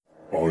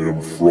I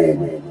am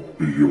from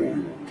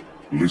beyond.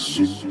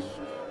 Listen,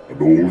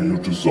 and all you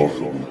desire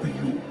will be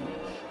yours.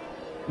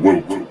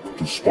 Welcome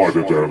to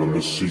Spider-Dan and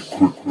the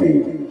Secret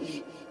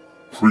Balls.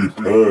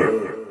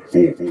 Prepare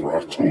for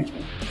battle.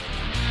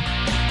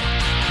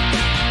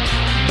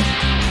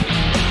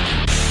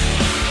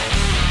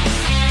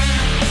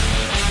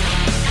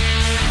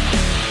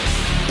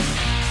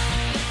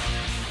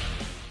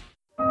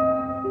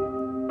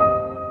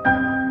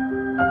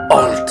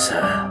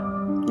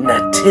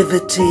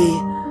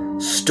 Nativity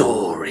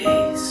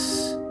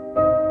Stories.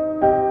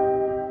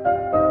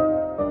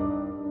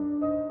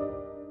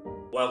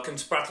 Welcome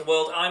to Battle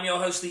World. I'm your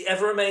host, the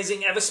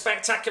ever-amazing,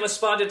 ever-spectacular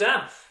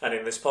Spider-Dan, and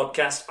in this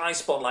podcast I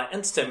spotlight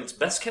entertainment's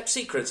best-kept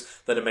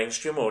secrets that a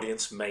mainstream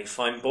audience may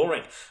find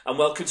boring. And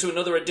welcome to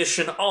another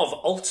edition of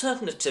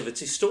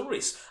Alternativity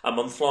Stories, a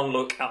month-long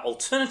look at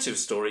alternative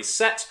stories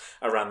set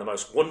around the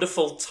most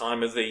wonderful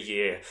time of the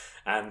year.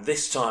 And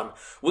this time,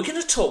 we're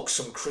going to talk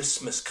some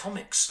Christmas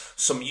comics,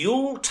 some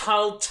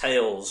Yuletide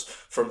tales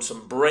from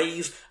some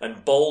brave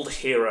and bold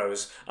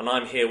heroes. And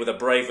I'm here with a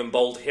brave and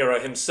bold hero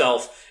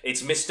himself.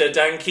 It's Mr.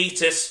 Dan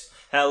Keatis.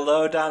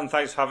 Hello, Dan.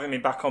 Thanks for having me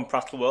back on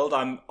Prattle World.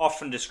 I'm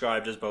often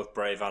described as both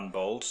brave and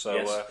bold, so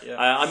yes. Yeah.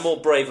 I'm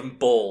more brave and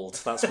bald.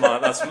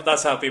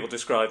 That's how people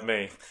describe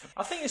me.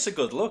 I think it's a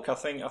good look. I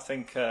think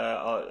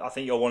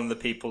you're one of the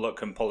people that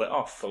can pull it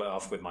off. Pull it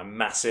off with my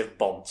massive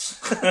bonds.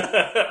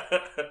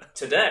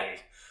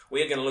 Today,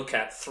 we are going to look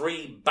at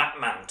 3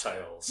 Batman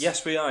tales.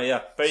 Yes, we are.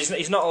 Yeah, but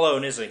he's not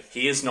alone, is he?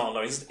 He is not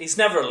alone. He's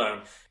never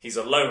alone. He's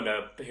a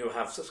loner who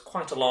has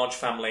quite a large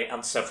family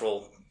and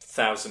several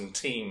thousand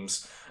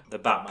teams. The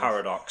Bat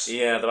Paradox.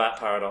 Yeah, the Bat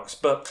Paradox.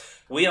 But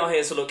we are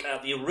here to look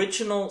at the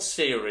original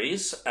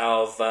series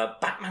of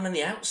Batman and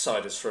the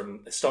Outsiders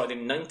started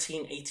in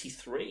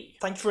 1983.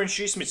 Thank you for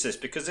introducing me to this,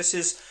 because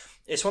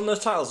it's one of those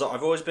titles that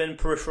I've always been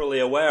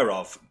peripherally aware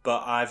of,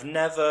 but I've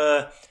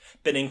never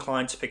been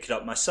inclined to pick it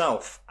up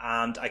myself.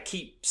 And I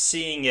keep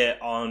seeing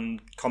it on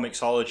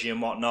Comixology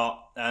and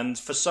whatnot, and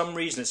for some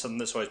reason it's something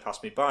that's always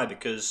passed me by,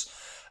 because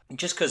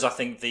I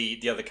think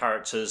the other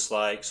characters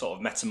like sort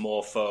of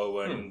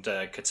Metamorpho and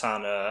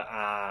Katana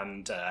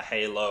and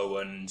Halo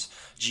and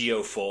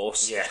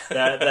Geoforce,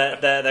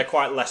 they're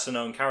quite lesser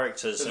known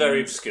characters. They're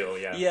very obscure,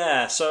 yeah.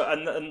 Yeah, so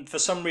and for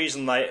some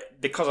reason, like,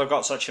 because I've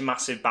got such a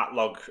massive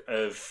backlog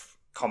of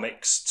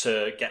comics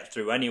to get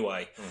through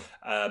anyway,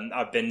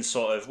 I've been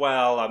sort of,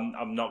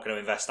 I'm not going to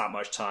invest that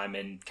much time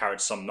in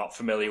characters I'm not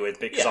familiar with,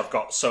 because I've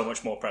got so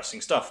much more pressing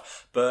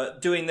stuff.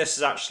 But doing this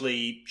has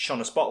actually shone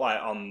a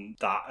spotlight on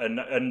that,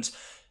 and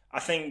I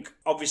think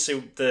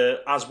obviously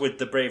as with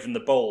the Brave and the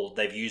Bold,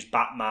 they've used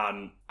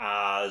Batman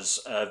as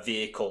a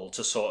vehicle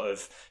to sort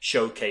of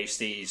showcase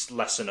these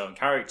lesser known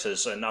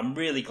characters, and I'm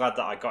really glad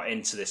that I got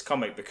into this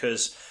comic,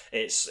 because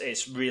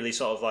it's really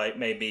sort of like,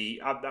 maybe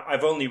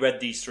I've only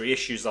read these 3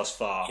 issues thus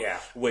far,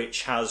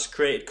 which has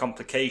created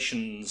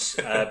complications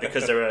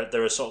because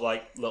there are sort of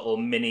like little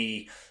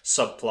mini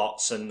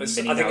subplots and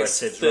mini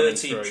narratives. I think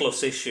it's 30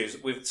 plus issues.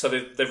 So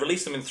they've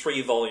released them in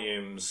 3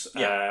 volumes,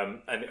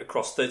 and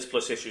across 30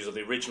 plus issues of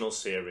the original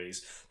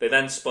series. They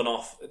then spun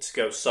off to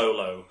go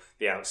solo,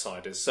 The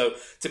Outsiders. So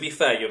to be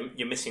fair,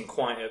 you're missing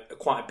quite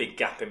a big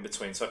gap in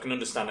between. So I can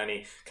understand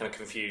any kind of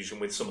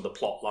confusion with some of the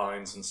plot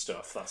lines and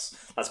stuff.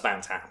 That's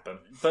bound to happen.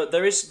 But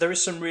there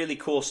is some really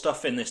cool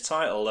stuff in this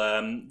title.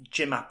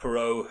 Jim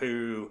Aparo,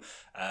 who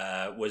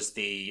was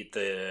the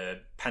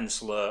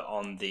penciler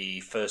on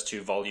the first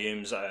 2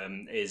 volumes,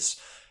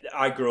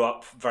 I grew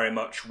up very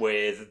much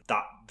with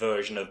that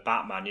version of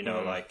Batman. You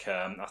know, like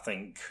I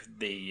think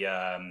the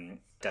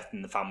Death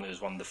in the Family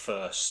was one of the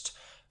first.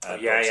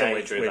 He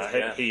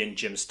and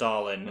Jim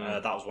Starlin.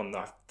 That was one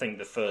of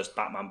the first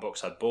Batman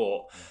books I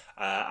bought.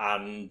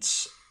 And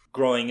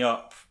growing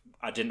up,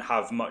 I didn't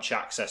have much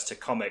access to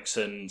comics,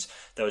 and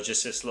there was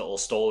just this little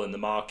stall in the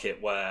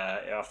market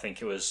where I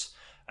think it was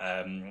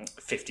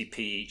 50p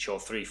each or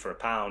 3 for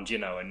 £1, you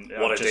know. And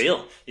what a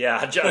deal! Yeah,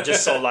 I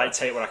just sort of like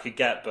take what I could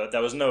get, but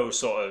there was no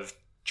sort of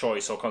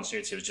choice or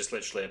continuity. It was just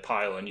literally a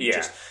pile, and you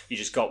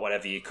just got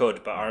whatever you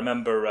could. But I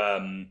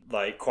remember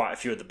like quite a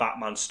few of the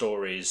Batman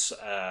stories,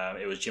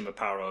 it was Jim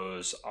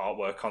Aparo's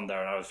artwork on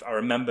there, and I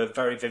remember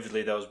very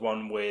vividly there was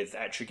one with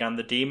Etrigan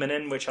the Demon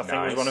in, which I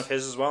think was one of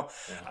his as well.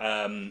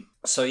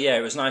 So yeah,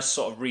 it was nice to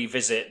sort of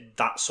revisit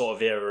that sort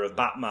of era of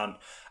Batman.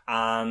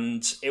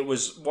 And it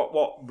was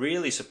what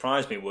really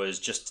surprised me was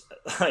just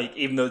like,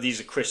 even though these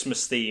are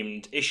Christmas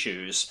themed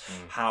issues,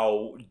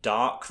 how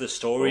dark the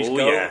stories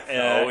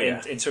go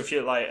into a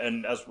few, like,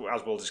 and as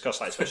we'll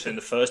discuss, like, especially in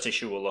the first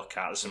issue we'll look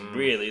at, some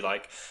really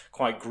like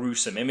quite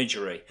gruesome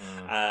imagery.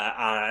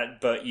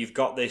 But you've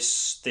got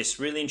this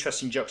really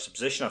interesting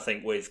juxtaposition, I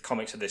think, with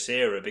comics of this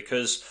era,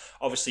 because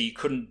obviously you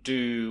couldn't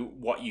do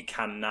what you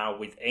can now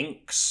with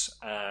inks,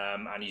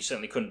 and you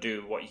certainly couldn't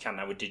do what you can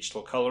now with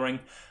digital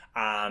colouring.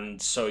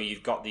 and so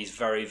you've got these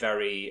very,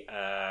 very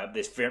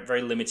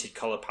very limited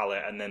color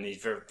palette, and then these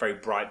very, very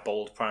bright,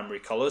 bold primary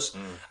colors.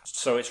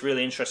 So it's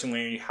really interesting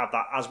when you have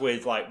that, as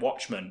with like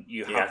Watchmen,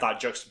 you have that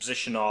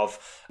juxtaposition of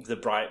the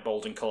bright,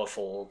 bold, and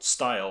colorful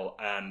style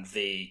and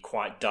the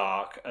quite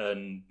dark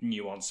and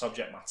nuanced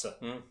subject matter.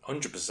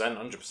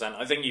 100%.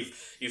 I think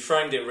you've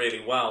framed it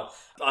really well.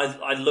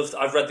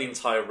 I've read the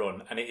entire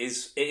run, and it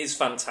is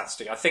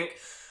fantastic. I think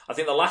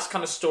the last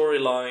kind of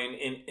storyline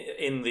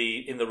in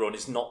the run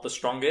is not the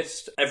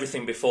strongest.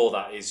 Everything before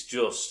that is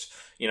just,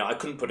 I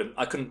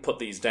couldn't put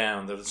these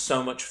down. There was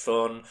so much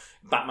fun.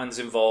 Batman's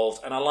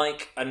involved,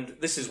 and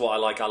this is what I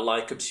like. I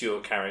like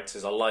obscure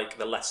characters. I like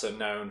the lesser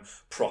known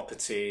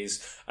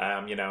properties,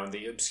 and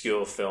the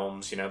obscure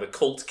films, the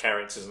cult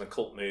characters and the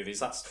cult movies.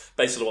 That's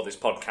basically what this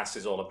podcast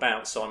is all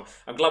about. So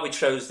I'm glad we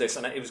chose this,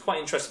 and it was quite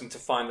interesting to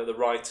find that the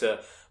writer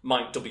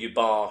Mike W.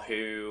 Barr,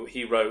 who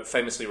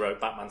famously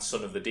wrote Batman: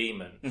 Son of the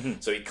Demon,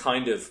 so he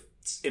kind of,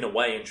 in a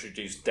way,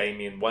 introduced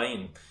Damian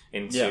Wayne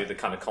into the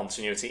kind of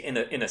continuity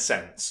in a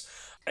sense.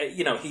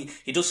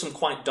 He does some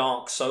quite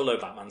dark solo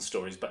Batman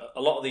stories, but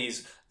a lot of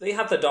these, they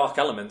have the dark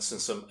elements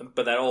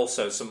but they're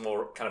also some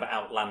more kind of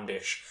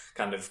outlandish,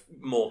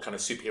 more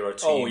superhero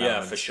team. Oh yeah,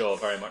 elements. For sure,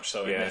 very much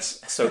so.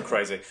 Yes, so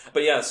crazy.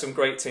 But yeah, some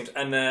great teams,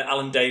 and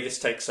Alan Davis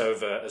takes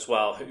over as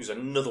well, who's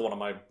another one of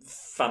my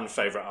fan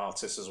favourite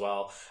artists as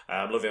well.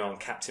 Love him on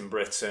Captain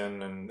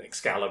Britain and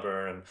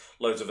Excalibur and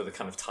loads of other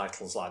kind of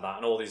titles like that,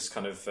 and all these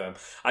kind of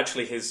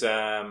actually his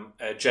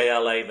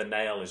JLA The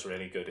Nail is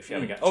really good if you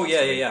ever get a chance to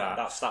read that.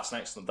 That's an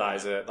excellent.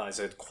 That is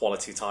a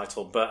quality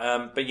title,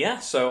 but yeah,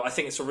 so I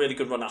think it's a really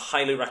good run. I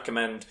highly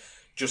recommend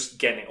just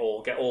getting it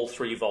all, get all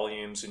 3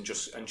 volumes and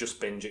just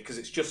binge it, because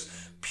it's just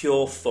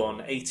pure fun,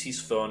 80s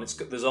fun.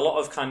 There's a lot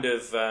of kind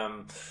of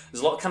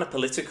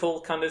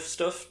political kind of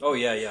stuff. Oh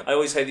yeah. I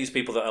always hate these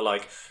people that are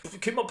like,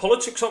 keep my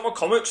politics out my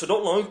comics, I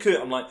don't like it.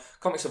 I'm like,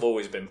 comics have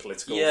always been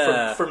political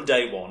from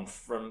day one,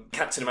 from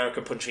Captain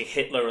America punching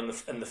Hitler in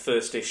the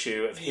first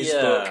issue of his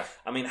book.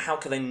 I mean, how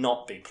can they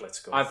not be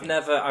political? I've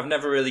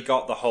never really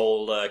got the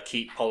whole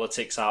keep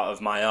politics out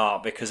of my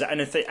art, because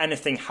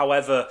anything,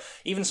 however,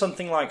 even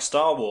something like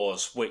Star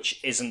Wars, which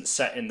isn't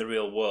set in the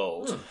real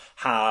world,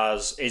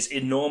 is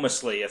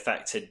enormously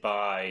affected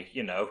by,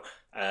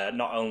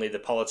 not only the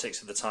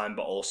politics of the time,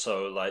 but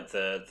also like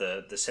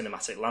the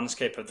cinematic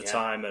landscape of the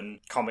time. And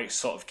comics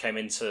sort of came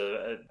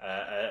into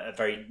a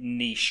very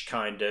niche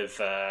kind of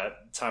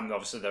time.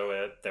 Obviously,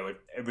 they were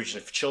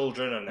originally for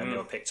children, and then they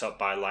were picked up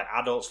by like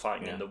adults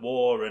fighting in the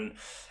war. And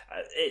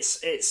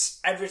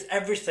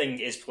everything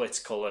is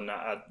political. And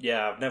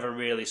I've never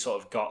really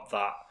sort of got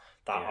that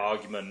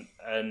argument,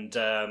 and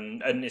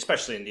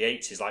especially in the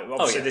 80s, like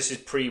obviously this is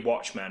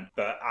pre-Watchmen,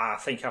 but I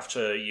think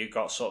after you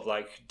got sort of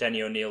like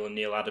Denny O'Neil and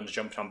Neil Adams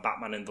jumping on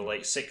Batman in the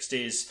late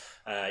 60s,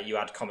 you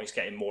had comics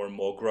getting more and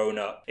more grown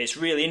up. It's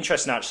really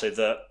interesting actually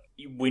that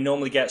we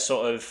normally get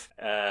sort of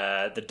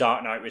the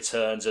Dark Knight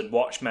Returns and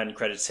Watchmen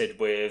credited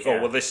with,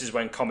 this is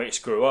when comics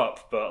grew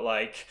up, but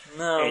like,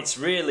 no, it's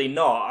really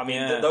not. I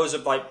mean, those are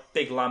like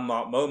big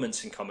landmark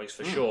moments in comics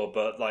for sure,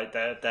 but like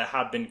there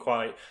had been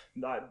quite,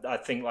 I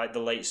think like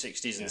the late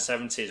 60s and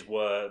 70s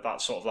were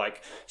that sort of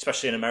like,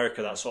 especially in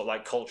America, that sort of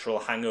like cultural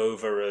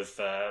hangover of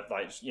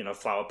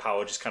flower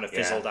power just kind of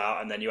fizzled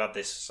out, and then you had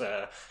this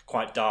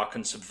quite dark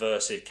and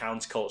subversive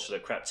counterculture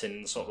that crept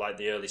in sort of like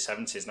the early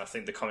 70s, and I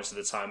think the comics of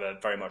the time are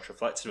very much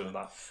reflective of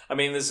that. I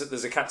mean,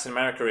 there's a Captain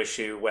America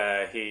issue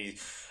where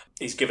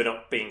he's given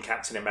up being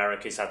Captain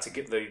America. He's had to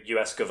get, the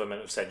US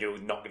government have said you're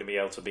not going to be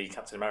able to be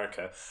Captain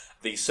America.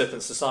 The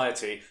Serpent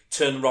Society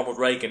turned Ronald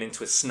Reagan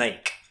into a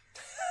snake.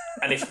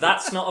 And if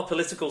that's not a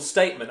political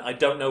statement, I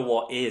don't know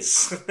what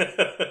is.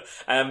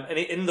 And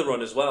in the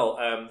run as well,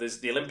 there's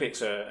the Olympics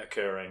are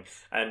occurring,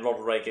 and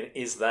Ronald Reagan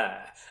is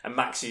there, and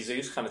Maxie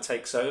Zeus kind of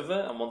takes over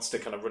and wants to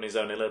kind of run his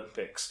own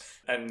Olympics.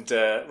 And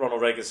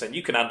Ronald Reagan's saying,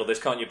 "You can handle this,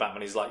 can't you,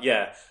 Batman?" He's like,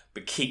 "Yeah,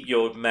 but keep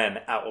your men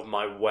out of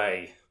my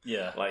way."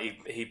 Yeah,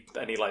 like he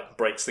like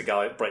breaks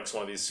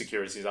one of his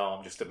security's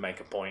arm just to make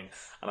a point,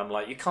 and I'm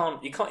like, you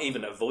can't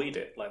even avoid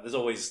it. Like there's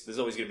always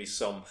going to be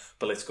some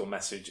political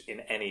message in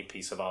any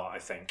piece of art, I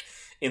think,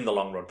 in the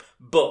long run.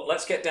 But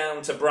let's get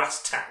down to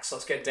brass tacks.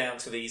 Let's get down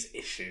to these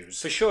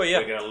issues for sure. Yeah,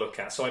 we're going to look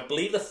at. So I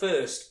believe the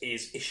first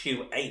is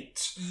issue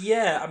 8.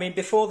 Yeah, I mean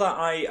before that,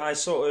 I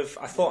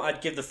thought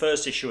I'd give the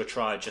first issue a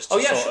try just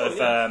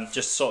to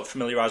just sort of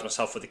familiarise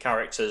myself with the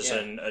characters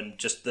and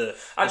just the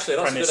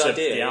premise of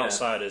The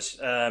Outsiders.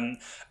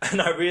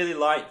 And I really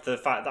like the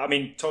fact that, I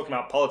mean, talking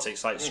about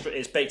politics, like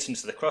it's baked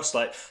into the crust.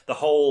 Like the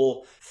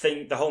whole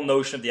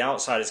notion of The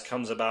Outsiders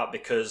comes about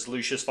because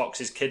Lucius Fox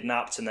is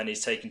kidnapped and then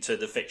he's taken to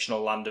the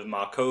fictional land of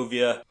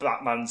Markovia.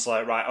 Batman's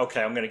like, right,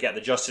 okay, I'm going to get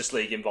the Justice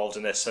League involved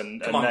in this.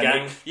 And Come on,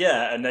 then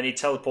gang. And then he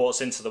teleports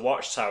into the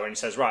Watchtower and he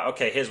says, right,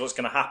 okay, here's what's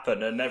going to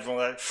happen. And everyone's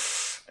like,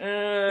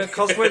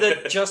 because we're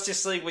the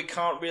Justice League, we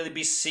can't really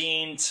be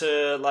seen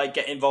to like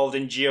get involved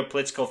in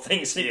geopolitical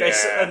things.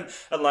 And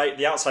like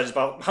The Outsiders,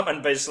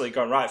 Batman basically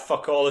going, right,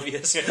 fuck all of you.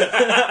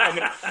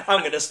 I'm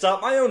going to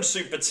start my own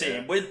super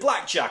team with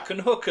blackjack and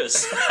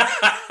hookers.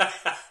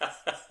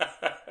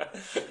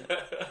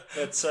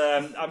 But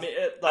I mean,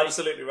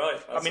 absolutely right.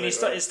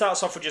 It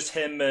starts off with just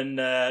him and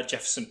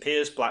Jefferson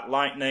Pierce, Black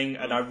Lightning,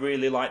 and I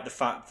really like the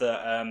fact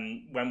that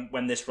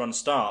when this run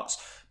starts,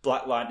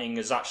 Black Lightning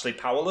is actually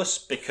powerless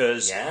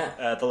because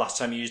the last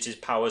time he used his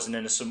powers, an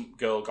innocent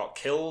girl got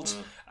killed,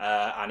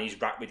 and he's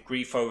racked with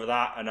grief over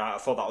that. And I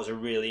thought that was a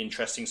really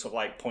interesting sort of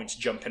like point to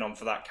jump in on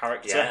for that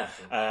character.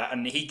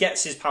 And he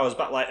gets his powers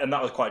back, and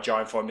that was quite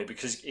jarring for me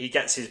because he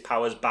gets his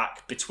powers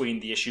back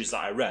between the issues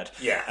that I read.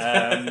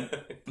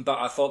 But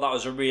I thought that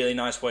was a really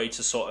nice way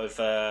to sort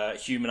of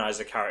humanize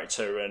the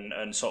character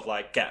and sort of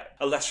like get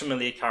a less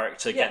familiar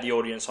character, get the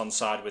audience on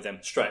side with him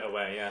straight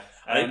away.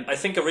 I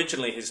think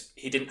originally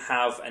he didn't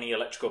have any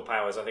electrical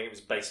powers. I think it was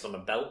based on a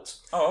belt.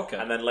 Oh, okay.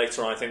 And then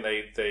later on, I think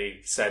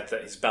they said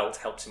that his belt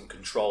helped him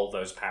control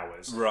those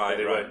powers. Right,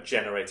 they weren't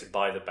generated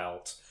by the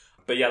belt.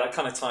 But yeah, that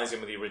kind of ties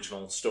in with the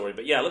original story.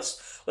 But yeah,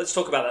 let's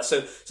talk about that.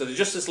 So the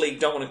Justice League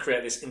don't want to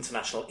create this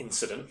international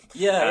incident.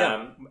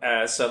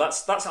 So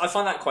that's I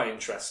find that quite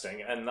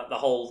interesting, and the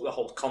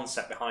whole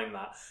concept behind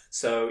that.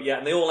 So yeah,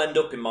 and they all end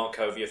up in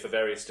Markovia for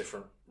various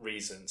different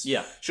reasons.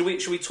 Yeah. Should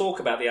we talk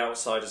about the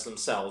outsiders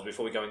themselves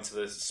before we go into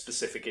the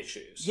specific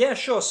issues? Yeah,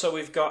 sure. So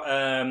we've got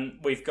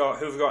who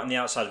have we got on the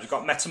outside? We've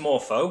got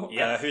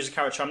Metamorpho, who's a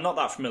character I'm not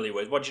that familiar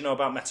with. What do you know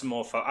about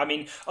Metamorpho? I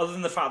mean, other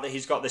than the fact that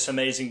he's got this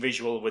amazing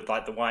visual with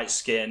like the white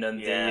skin and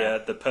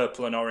the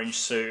purple and orange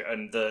suit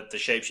and the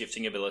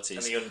shape-shifting abilities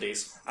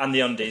and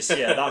the undies.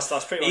 Yeah,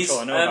 that's pretty much all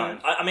I know about him.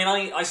 I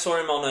mean, I saw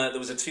him on there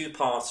was a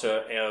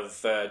 2-parter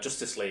of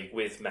Justice League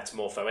with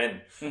Metamorpho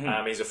in.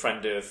 He's a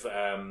friend of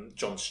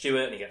John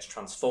Stewart, and he gets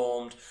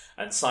transformed,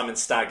 and Simon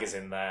Stagg is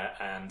in there,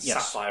 and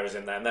Sapphire is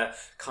in there, and they're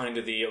kind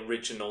of the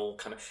original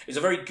kind of. It's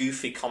a very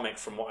goofy comic,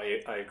 from what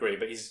I agree,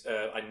 but he's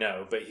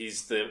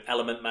he's the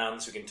Element Man,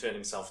 so he can turn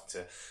himself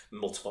into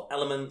multiple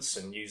elements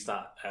and use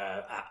that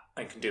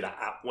and can do that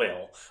at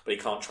will, but he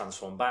can't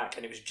transform back.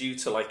 And it was due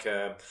to like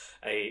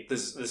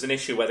there's an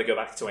issue where they go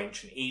back to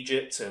ancient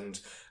Egypt, and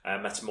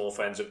Metamorpho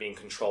ends up being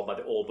controlled by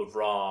the Orb of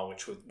Ra,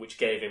 which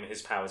gave him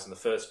his powers in the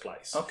first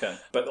place. Okay,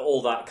 but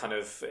all that kind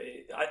of,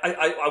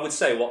 I would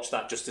say watch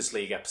that Justice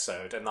League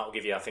episode, and that will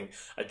give you, I think,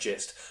 a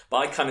gist. But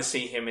I kind of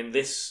see him in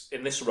this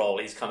role.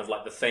 He's kind of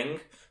like the Thing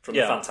from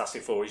the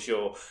Fantastic Four. He's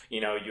your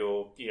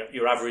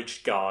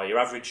average guy, your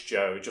average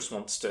Joe, just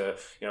wants to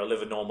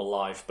live a normal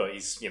life, but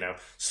he's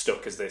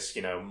stuck as this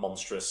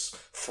monstrous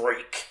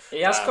freak.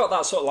 He has got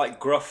that sort of like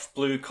gruff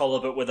blue collar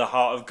but with a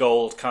heart of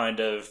gold kind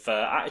of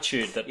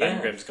attitude that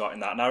Ben Grimm's got in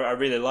that, and I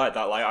really like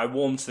that. Like, I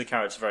warmed to the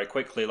character very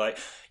quickly. Like,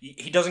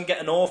 he doesn't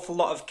get an awful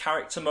lot of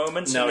character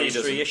moments in these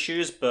 3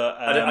 issues, but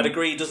I'd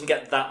agree he doesn't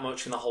get that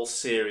much in the whole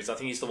series. I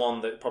think he's the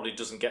one that probably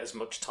doesn't get as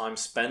much time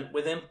spent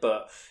with him,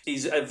 but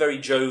he's a very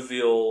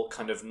jovial,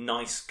 kind of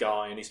nice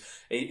guy, and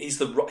he is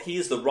the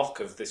rock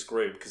of this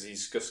group, because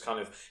he's just kind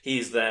of,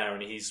 he's there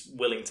and he's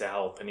willing to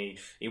help, and he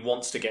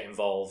wants to get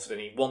involved, and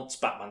he wants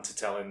Batman to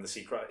tell him his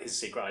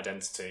secret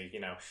identity.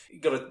 You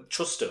got to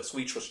trust us.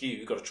 We trust you.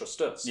 You got to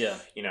trust us. Yeah.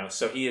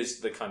 So he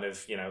is the kind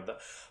of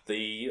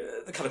the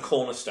kind of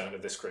cornerstone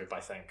of this group, I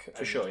think.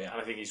 For sure, yeah.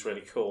 And I think he's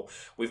really cool.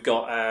 We've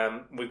got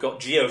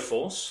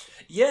Geoforce.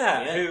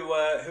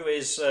 Who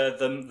is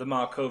the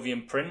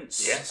Markovian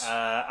prince. Yes.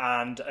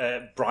 And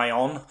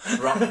Brian.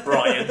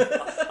 Brian.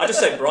 I just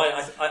say Brian.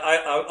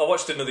 I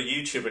watched another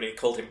YouTuber and he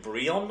called him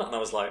Brion, and I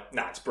was like,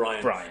 nah, it's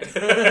Brian.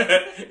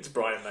 It's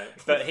Brian, mate.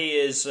 But he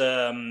is,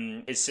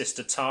 his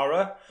sister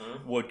Tara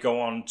would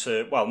go on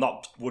to, well,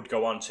 not would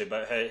go on to,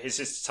 but his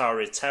sister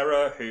Tara is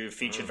Terra, who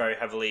featured very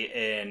heavily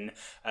in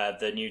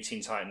the New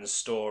Teen Titans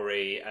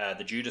story,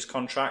 The Judas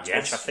Contract,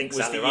 which I think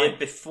was the year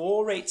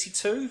before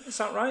 82. Is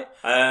that right?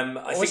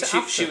 I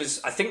think she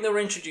was. I think they were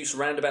introduced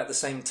around about the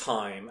same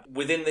time.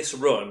 Within this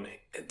run,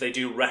 they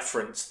do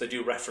reference the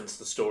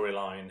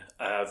storyline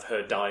of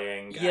her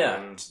dying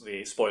and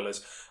the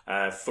spoilers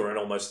for an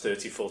almost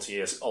 30-40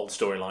 years old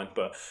storyline.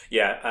 But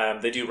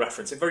they do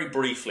reference it very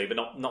briefly, but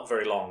not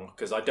very long,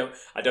 because I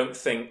don't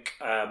think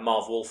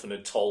Marv Wolfman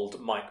had told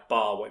Mike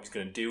Barr what he was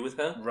going to do with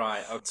her.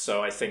 Right. Okay.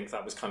 So I think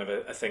that was kind of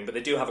a thing. But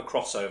they do have a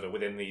crossover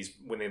within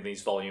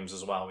these volumes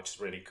as well, which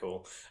is really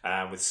cool,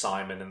 with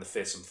Simon and the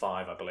Fearsome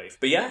Five, I believe.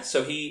 But yeah,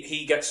 so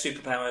he gets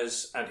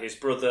superpowers, and his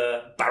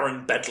brother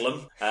Baron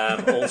Bedlam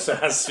also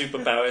has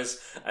superpowers.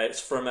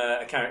 It's from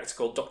a character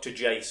called Dr.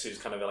 Jace, who's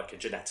kind of like a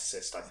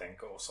geneticist, I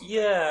think, or something.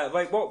 Yeah,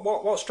 like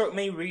what struck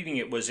me reading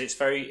it was it's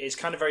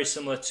kind of very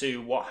similar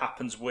to what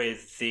happens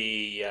with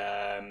the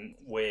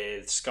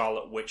with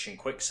Scarlet Witch and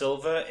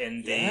Quicksilver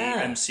in the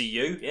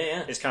MCU.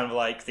 Yeah. It's kind of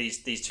like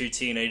these 2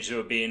 teenagers who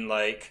are being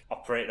like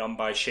operated on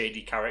by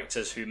shady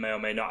characters who may or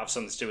may not have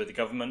something to do with the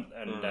government,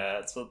 and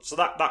so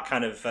that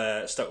kind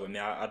of stuck with me.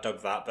 I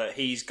dug that, but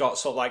he's got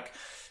sort of like.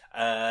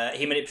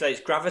 He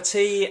manipulates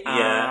gravity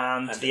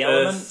and the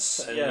elements.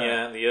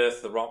 And, the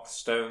earth, the rock, the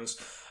stones.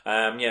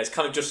 It's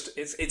kind of just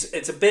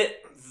it's a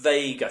bit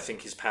vague. I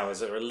think his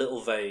powers are a little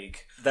vague.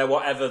 They're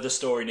whatever the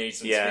story needs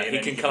them to be.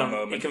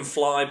 He can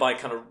fly by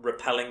kind of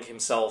repelling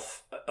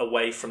himself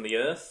away from the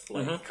earth.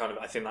 Like kind of,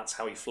 I think that's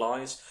how he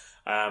flies.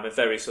 And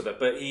very sort of,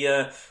 but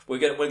we're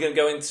going to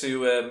go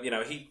into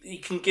he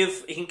can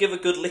give a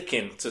good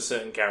licking to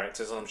certain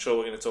characters, and I'm sure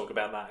we're going to talk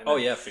about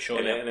that. For sure.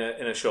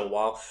 In a short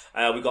while,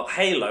 we've got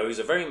Halo, who's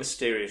a very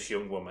mysterious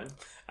young woman.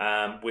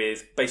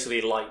 With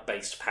basically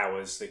light-based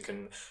powers that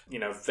can,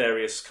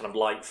 various kind of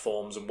light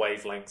forms and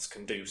wavelengths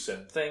can do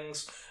certain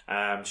things.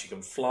 She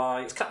can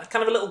fly. It's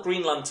kind of a little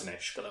Green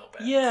Lantern-ish, a little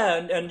bit. Yeah,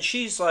 and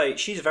she's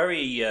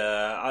very.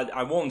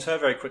 I warned her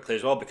very quickly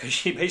as well, because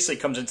she basically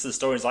comes into the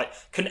story and is like,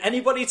 "Can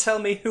anybody tell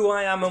me who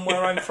I am and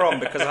where I'm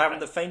from? Because I haven't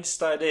the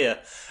faintest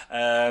idea."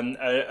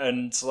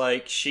 And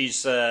like she's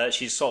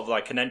sort of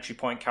like an entry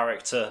point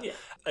character. Yeah.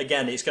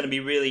 Again, it's going to be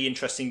really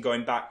interesting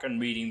going back and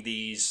reading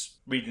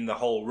the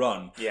whole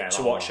run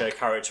to watch her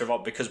character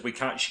evolve, because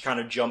she kind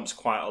of jumps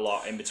quite a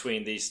lot in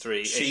between these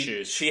three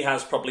issues. She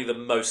has probably the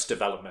most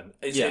development.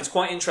 It's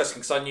quite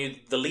interesting, because I knew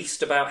the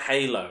least about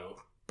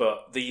Halo,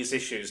 but these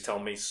issues tell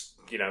me,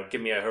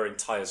 give me her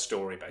entire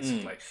story,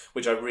 basically,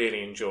 which I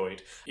really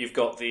enjoyed. You've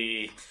got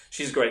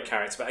she's a great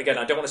character, but again,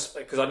 I don't want to,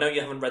 because I know you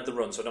haven't read the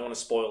run, so I don't want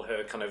to spoil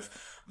her kind of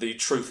the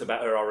truth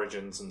about her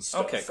origins and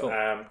stuff. Okay, cool.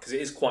 Because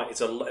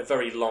it's a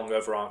very long,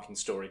 overarching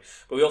story.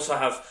 But we also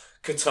have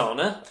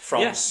Katana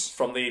from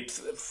the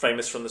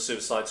famous from the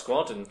Suicide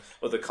Squad and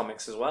other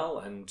comics as well,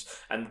 and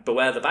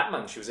Beware the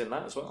Batman. She was in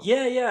that as well.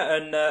 Yeah,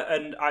 and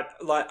I'm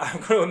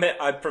going to admit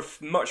I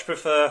much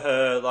prefer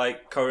her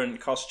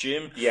current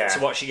costume to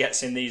what she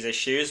gets in these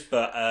issues,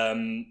 but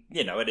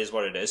it is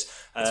what it is.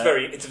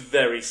 It's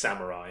very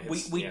samurai.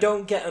 We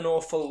don't get an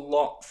awful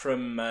lot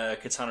from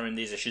Katana in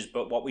these issues,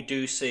 but what we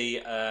do see,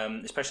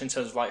 especially in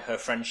terms of her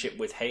friendship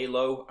with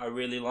Halo, I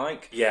really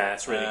like. Yeah,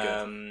 it's really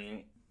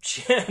good.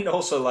 And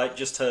also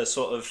just her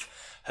sort of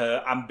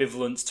her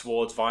ambivalence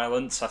towards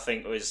violence, I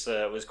think was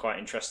quite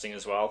interesting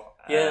as well.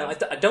 Yeah,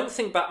 I don't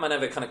think Batman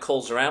ever kind of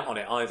calls her out on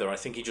it either. I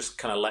think he just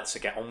kind of lets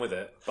her get on with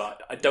it,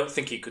 but I don't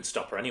think he could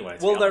stop her anyway.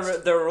 Well,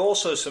 there are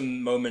also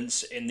some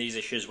moments in these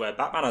issues where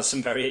Batman has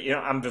some very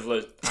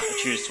ambivalent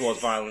attitudes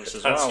towards violence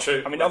as well. That's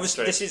true. I mean,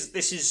 obviously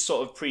this is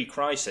sort of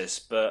pre-crisis,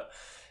 but.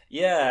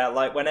 Yeah,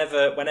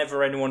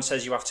 whenever anyone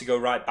says you have to go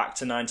right back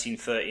to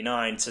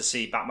 1939 to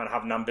see Batman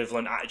have an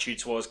ambivalent attitude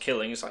towards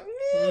killing, it's like,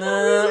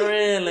 not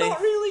really. Not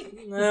really.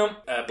 No.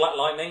 Black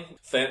Lightning,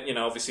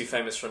 obviously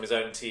famous from his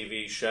own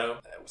TV show.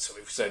 So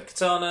we've said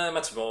Katana,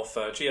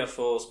 Metamorpho,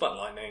 Geoforce, Black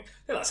Lightning.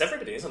 Yeah, that's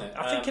everybody, isn't it?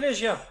 I think it is,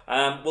 yeah.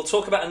 We'll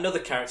talk about another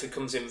character who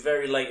comes in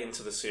very late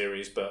into the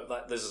series,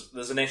 but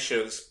there's an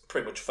issue that's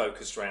pretty much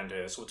focused around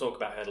her, so we'll talk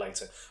about her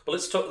later. But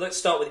let's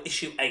start with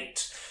issue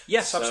 8.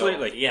 Yes,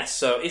 absolutely. Yes,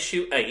 so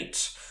issue 8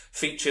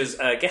 features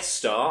a guest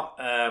star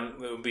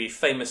who will be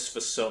famous for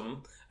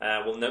some,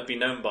 will be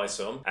known by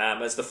some,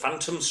 as the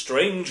Phantom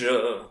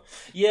Stranger.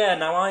 Yeah,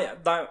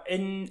 now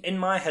in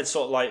my head,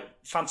 sort of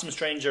Phantom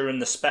Stranger and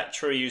the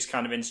Spectre are used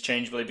kind of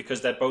interchangeably,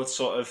 because they're both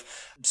sort of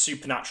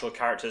supernatural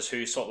characters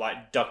who sort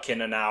of duck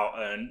in and out,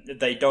 and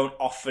they don't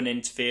often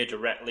interfere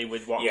directly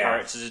with what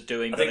characters are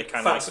doing. I think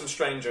Phantom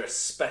Stranger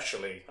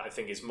especially, I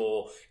think, is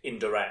more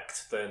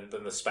indirect than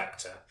the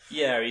Spectre.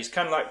 Yeah, he's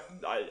kind of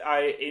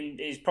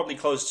he's probably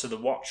close to the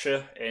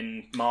Watcher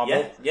in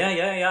Marvel.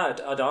 Yeah.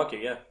 I'd argue,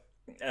 yeah.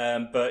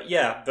 But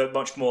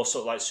much more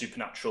sort of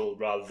supernatural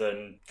rather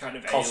than kind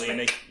of cosmic.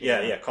 Alien-y.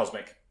 Yeah,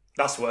 cosmic.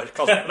 That's the word,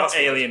 cosmic, not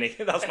alien-y.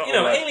 That's not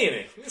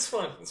alien-y. It's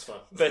fine.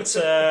 But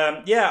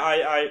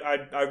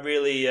I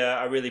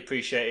really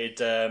appreciated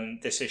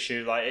this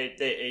issue.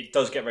 It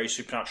does get very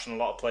supernatural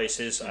in a lot of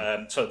places.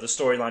 So the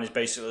storyline is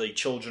basically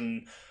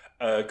children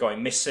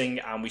going missing,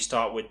 and we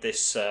start with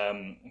this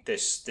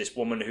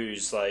woman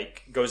who's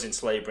goes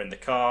into labour in the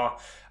car.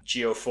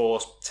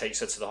 Geoforce takes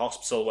her to the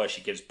hospital where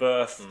she gives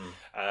birth,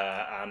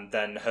 and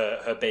then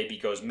her baby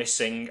goes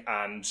missing,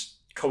 and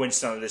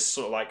coincidentally this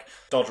sort of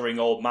doddering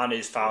old man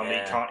is found.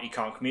 He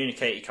can't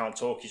communicate, he can't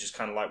talk, he's just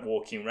kind of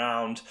walking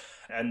around,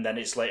 and then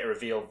it's later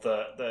revealed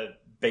that the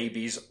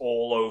babies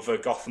all over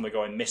Gotham are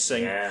going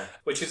missing. Yeah,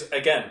 which is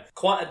again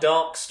quite a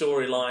dark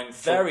storyline.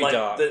 Very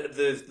dark.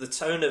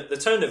 The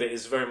tone of it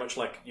is very much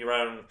like your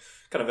own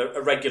kind of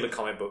a regular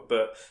comic book,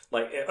 but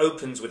it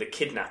opens with a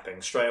kidnapping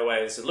straight away.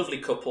 There's a lovely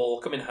couple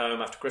coming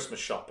home after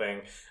Christmas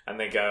shopping, and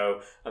they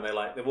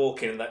they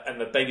walk in, and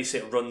the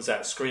babysitter runs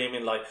out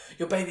screaming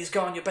your baby's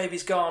gone,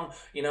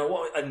 you know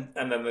what? And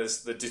then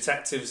there's the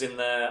detectives in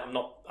there.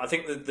 I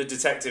think the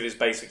detective is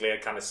basically a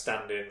kind of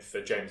stand-in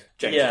for James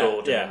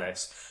Gordon in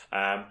this.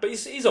 But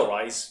he's all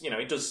right.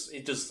 He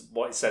does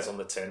what it says on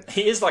the tin.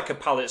 He is like a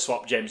palette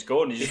swap James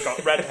Gordon. He's just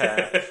got red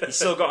hair. He's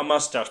still got a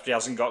mustache, but he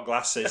hasn't got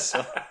glasses.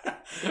 So.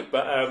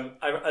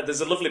 But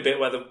there's a lovely bit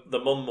where the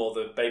mum or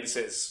the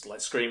babysitter's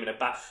screaming at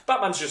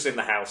Batman's just in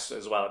the house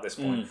as well at this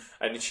point,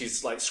 and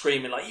she's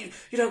screaming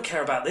you don't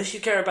care about this. You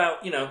care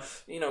about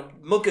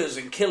muggers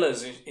and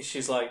killers. And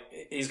she's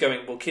he's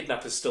going, well,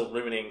 kidnappers still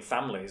ruining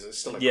families. It's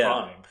still a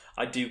crime.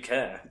 I do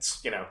care.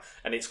 It's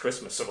and it's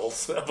Christmas of all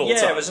times.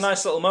 It was a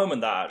nice little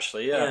moment that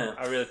actually. Yeah.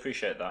 I really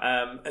appreciate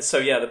that. So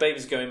the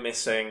baby's going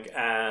missing,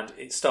 and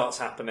it starts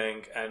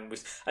happening, and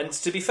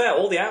to be fair,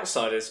 all the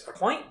outsiders are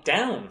quite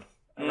down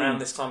around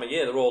this time of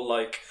year. They're all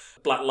like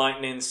Black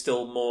Lightning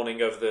still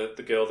mourning over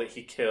the girl that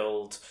he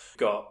killed.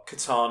 Got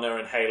Katana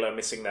and Halo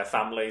missing their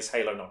families.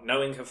 Halo not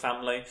knowing her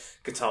family.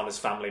 Katana's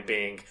family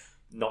being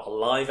not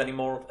alive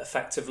anymore,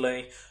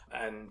 effectively.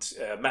 And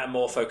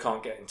Metamorpho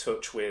can't get in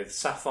touch with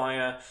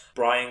Sapphire.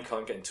 Brian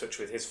can't get in touch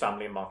with his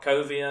family in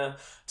Markovia.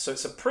 So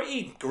it's a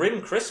pretty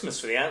grim Christmas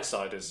for the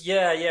Outsiders.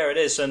 Yeah, it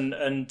is, and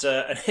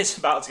it's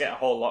about to get a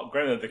whole lot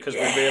grimmer because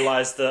we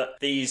realise that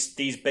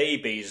these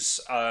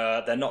babies,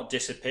 they're not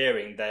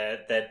disappearing.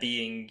 They're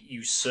being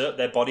usurped.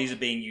 Their bodies are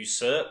being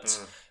usurped.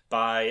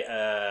 By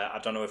I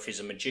don't know if he's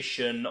a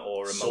magician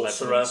or a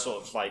malevolent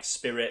sort of like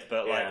spirit,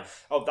 but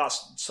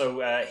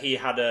he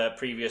had a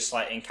previous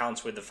like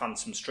encounter with the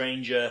Phantom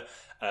Stranger.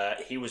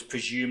 He was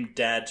presumed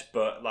dead,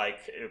 but like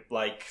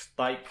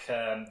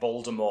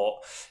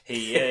Voldemort,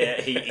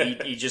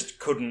 he just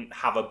couldn't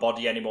have a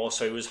body anymore,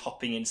 so he was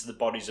hopping into the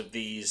bodies of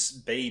these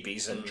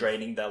babies and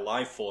draining their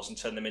life force and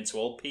turning them into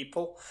old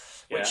people.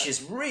 Which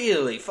is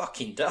really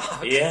fucking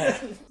dark. Yeah,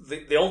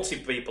 the old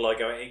people are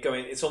going.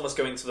 It's almost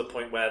going to the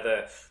point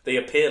where they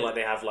appear like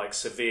they have like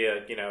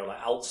severe, like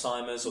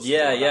Alzheimer's or something.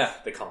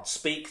 That. They can't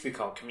speak. They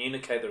can't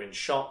communicate. They're in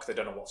shock. They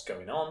don't know what's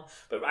going on.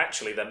 But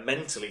actually, they're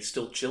mentally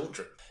still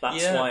children.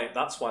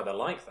 That's why they're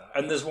like that.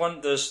 And there's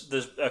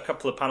a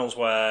couple of panels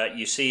where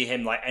you see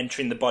him like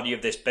entering the body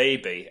of this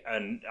baby,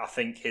 and I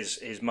think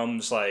his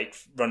mum's like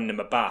running him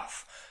a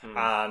bath.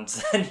 And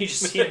then you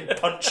just see him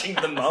punching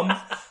the mum,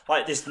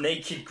 like this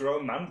naked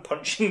grown man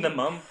punching the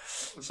mum.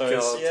 So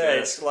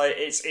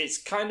it's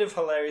kind of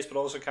hilarious, but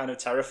also kind of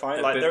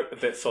terrifying. A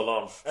bit full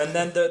on. And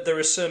then there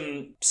are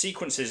some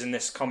sequences in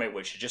this comic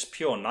which are just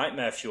pure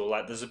nightmare fuel.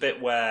 Like there's a bit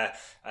where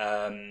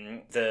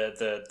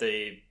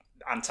the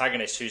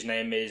antagonist, whose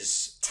name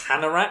is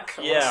Tanarak.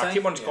 I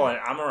keep wanting to call him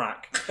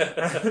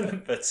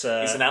Amarak, but he's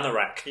an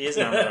anorak. He is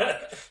an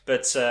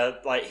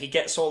anorak, but he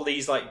gets all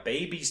these like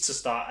babies to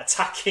start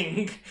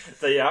attacking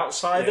the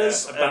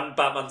Outsiders. Yeah. And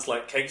Batman's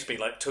like Catesby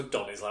like tugged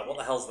on. He's like, "What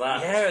the hell's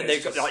that?" Yeah, and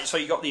they've got so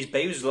you got these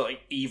babies with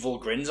like evil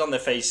grins on their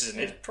faces, and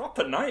it's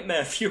proper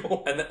nightmare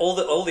fuel. And all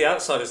the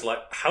Outsiders like,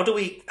 how do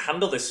we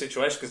handle this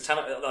situation? Because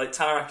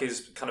Tanarak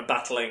is kind of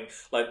battling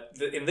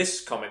in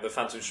this comic, the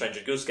Phantom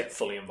Stranger does get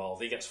fully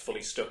involved. He gets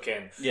fully stuck in.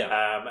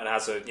 And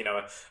has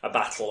a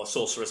battle, a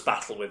sorceress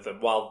battle with them,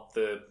 while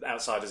the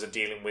Outsiders are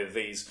dealing with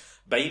these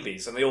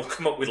babies, and they all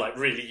come up with like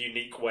really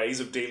unique ways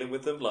of dealing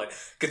with them. Like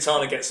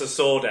Katana gets a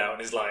sword out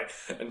and is like,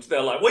 and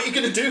they're like, "What are you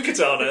going to do,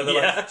 Katana?"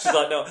 And she's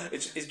like, "No,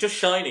 it's just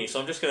shiny, so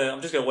I'm just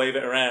gonna wave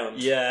it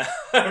around." Yeah,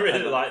 I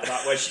really like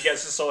that where she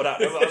gets the sword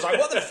out. And I was like,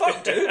 "What the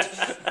fuck, dude?"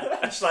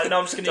 She's like, "No,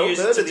 I'm just going to use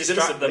it to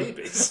distract them."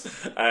 Babies.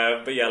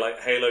 But yeah, like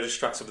Halo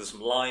distracts them with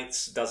some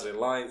lights, dazzling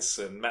lights,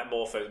 and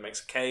Metamorpho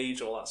makes a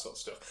cage, all that sort of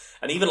stuff.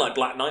 And even like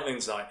Black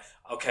Nightwing's like,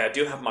 "Okay, I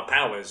do have my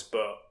powers,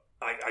 but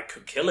I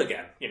could kill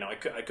again. I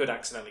could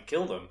accidentally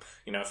kill them.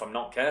 If I'm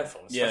not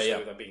careful, especially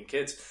with them being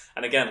kids."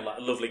 And again, like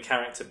a lovely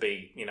character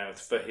beat.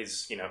 For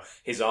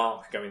his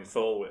arc going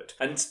forward.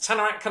 And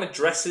Tanarak kind of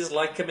dresses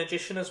like a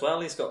magician as well.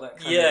 He's got that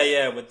kind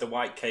of with the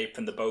white cape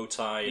and the bow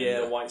tie.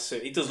 The white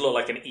suit. He does look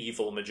like an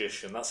evil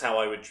magician. That's how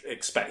I would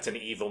expect an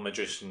evil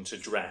magician to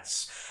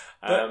dress.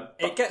 But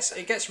it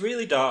gets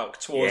really dark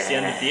towards the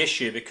end of the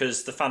issue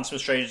because the Phantom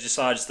Stranger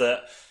decides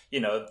that,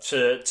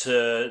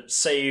 to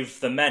save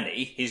the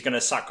many, he's going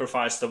to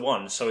sacrifice the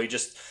one. So he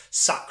just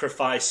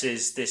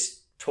sacrifices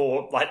this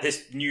poor, like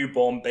this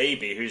newborn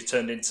baby whose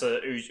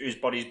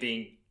body's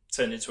being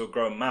turned into a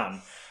grown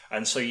man.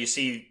 And so you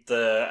see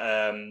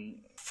the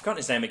forgotten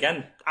his name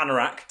again,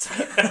 Anorak.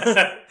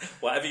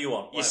 Whatever you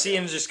want. You see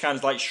him just kind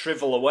of like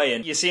shrivel away,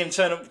 and you see him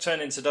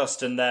turn into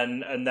dust, and then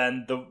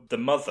the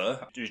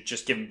mother who's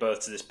just given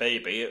birth to this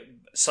baby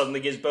suddenly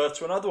gives birth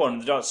to another one.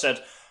 The doctor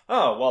said,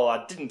 "Oh, well,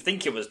 I didn't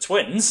think it was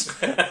twins."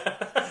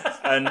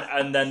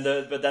 and then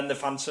the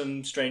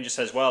Phantom Stranger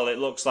says, "Well, it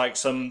looks like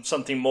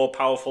something more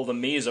powerful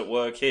than me is at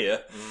work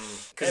here."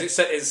 Because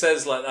it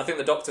says, like, I think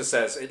the doctor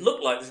says, it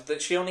looked like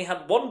that she only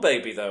had one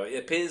baby, though. It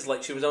appears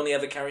like she was only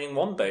ever carrying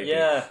one baby.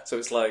 Yeah. So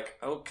it's like,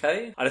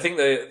 okay. And I think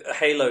the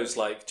Halo's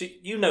like, "Do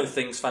you know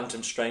things,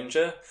 Phantom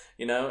Stranger?"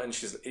 And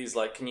he's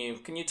like, "Can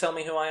you tell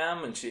me who I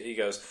am?" And he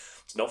goes,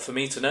 "It's not for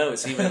me to know.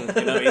 It's even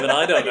even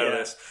I don't know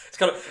this." It's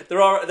kind of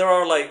there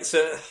are like,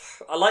 so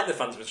I like the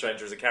Phantom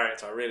Stranger as a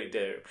character, I really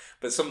do.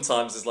 But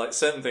sometimes there's like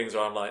certain things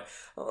where I'm like,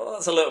 "Oh,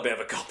 that's a little bit of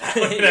a cop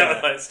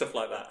out," like stuff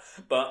like that.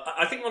 But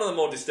I think one of the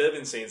more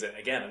disturbing scenes, and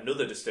again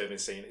another disturbing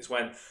scene, is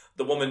when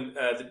the woman,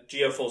 the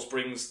Geoforce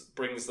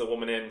brings the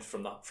woman in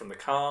from the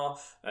car.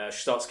 She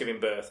starts giving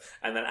birth,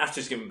 and then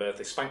after she's giving birth,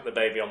 they spank the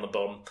baby on the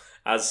bum,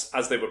 as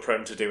they were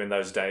prone to do in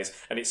those days,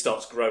 and it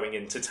starts growing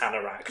into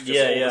Tanarak.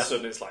 All of a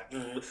sudden, it's like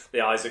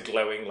the eyes are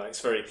glowing, like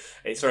it's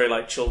very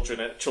like children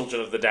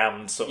of the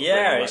damned sort of thing.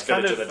 Yeah, like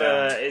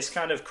it's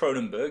kind of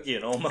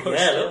Cronenbergian almost.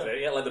 Yeah, a little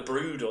bit, like The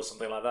Brood or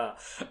something like that.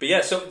 But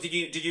yeah, so did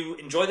you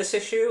enjoy this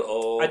issue?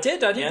 Or I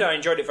did. Yeah? I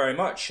enjoyed it very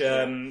much,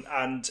 and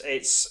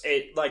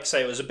it like I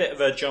say, it was a bit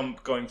of a jump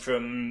jump going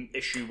from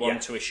issue 1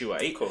 to issue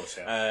 8. Of course,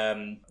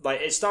 yeah.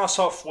 Like it starts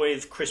off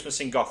with Christmas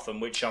in Gotham,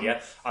 which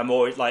I'm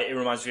always like. It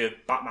reminds me of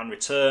Batman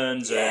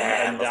Returns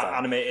and that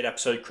animated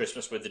episode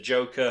Christmas with the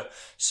Joker.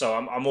 So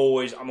I'm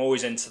always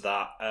into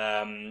that.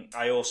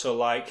 I also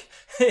like.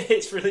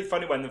 It's really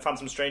funny when the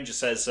Phantom Stranger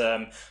says,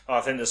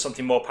 I think there's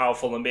something more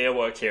powerful than me at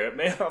work here at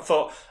me. I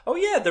thought, oh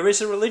yeah, there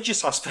is a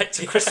religious aspect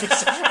to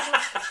Christmas.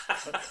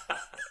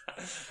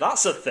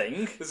 That's a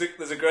thing.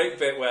 There's a great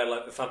bit where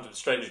like the Phantom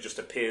Stranger just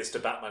appears to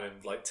Batman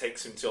and like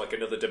takes him to like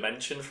another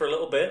dimension for a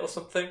little bit or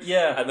something.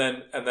 Yeah.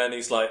 And then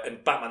he's like,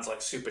 and Batman's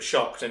like super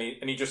shocked, and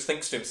he just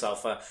thinks to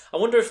himself, I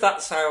wonder if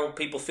that's how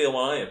people feel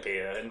when I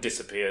appear and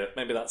disappear.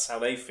 Maybe that's how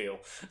they feel.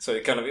 So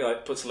he kind of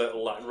like puts a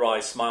little like wry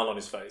smile on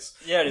his face.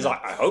 Yeah, and he's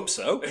like, I hope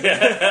so.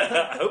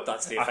 Yeah. I hope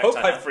that's the effect. I hope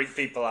I freak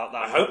people out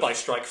that I hope I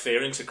strike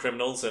fear into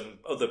criminals and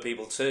other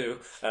people too.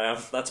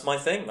 That's my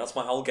thing. That's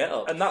my whole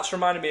get-up. And that's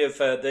reminded me of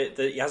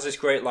he has this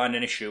great line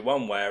in issue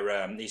 1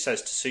 where he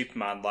says to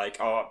Superman,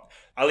 like, oh,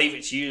 I leave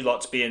it to you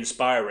lot to be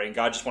inspiring.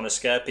 I just want to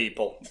scare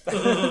people.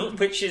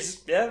 Which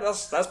is,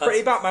 that's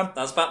pretty Batman.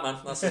 That's Batman.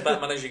 That's as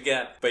Batman as you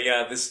get. But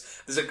yeah,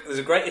 there's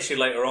a great issue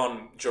later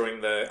on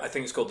during I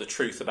think it's called The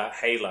Truth About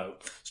Halo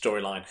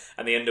storyline,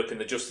 and they end up in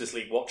the Justice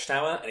League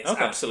Watchtower, and it's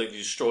absolutely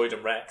destroyed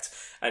and wrecked.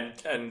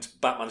 And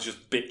Batman's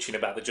just bitching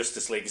about the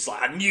Justice League. He's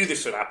like, I knew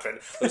this would happen.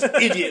 Those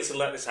idiots would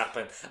let this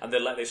happen. And they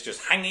let this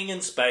just hanging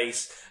in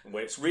space,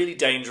 where it's really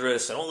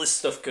dangerous, and all this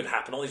stuff could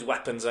happen, all these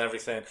weapons and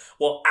everything.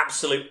 What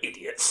absolute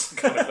idiots,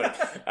 kind of thing.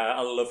 I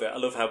love it. I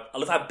love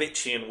how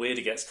bitchy and weird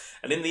he gets.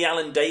 And in the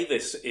Alan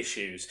Davis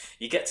issues,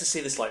 you get to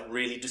see this like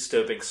really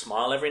disturbing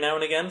smile every now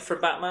and again from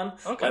Batman.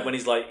 Okay. Like when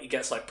he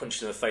gets like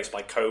punched in the face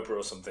by Cobra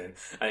or something,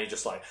 and he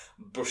just like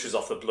brushes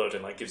off the blood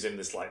and like gives him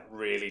this like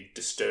really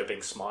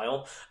disturbing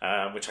smile.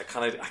 Which I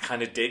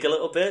kind of dig a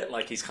little bit.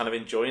 Like he's kind of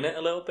enjoying it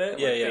a little bit.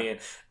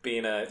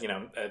 Being a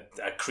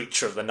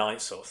creature of the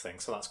night sort of thing.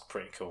 So that's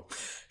pretty cool.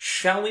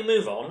 Shall we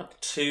move on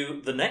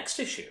to the next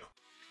issue?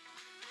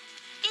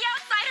 The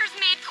Outsiders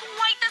made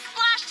quite the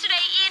splash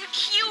today in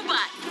Cuba.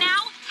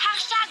 Now,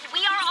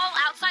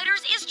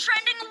 #WeAreAllOutsiders is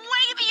trending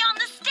way beyond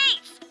the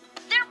States.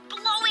 They're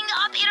blowing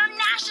up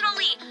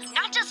internationally.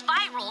 Not just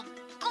viral,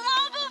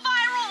 global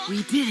viral.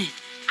 We did it.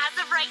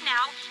 As of right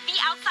now, the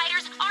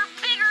Outsiders are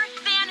bigger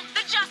than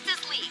the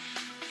Justice League.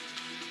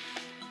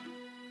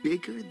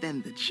 Bigger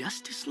than the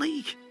Justice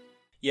League?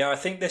 Yeah, I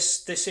think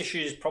this issue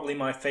is probably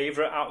my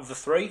favourite out of the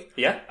 3.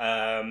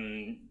 Yeah.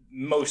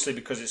 Mostly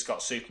because it's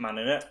got Superman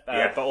in it,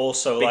 Yeah. but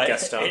also Big like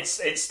guest star.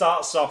 it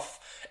starts off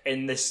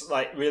in this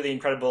like really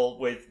incredible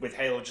with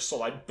Halo just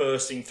sort of like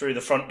bursting through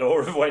the front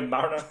door of Wayne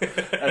Manor,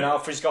 and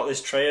Alfred's got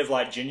this tray of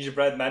like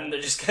gingerbread men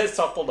that just gets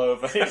toppled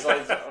over. He's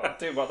like, oh,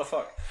 dude, what the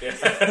fuck? Yeah.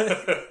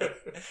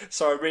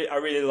 So I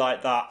really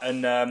like that,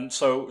 and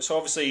so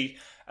obviously.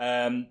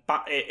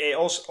 It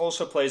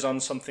also plays on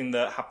something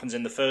that happens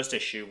in the first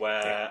issue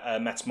where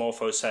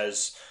Metamorpho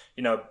says,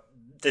 you know,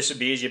 this would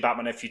be easier,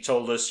 Batman, if you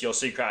told us your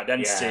secret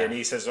identity. Yeah. And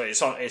he says, well,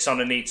 it's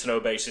on a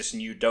need-to-know basis,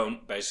 and you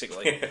don't,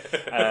 basically.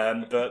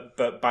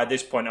 But by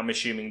this point, I'm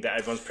assuming that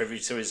everyone's privy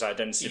to his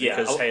identity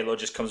because Halo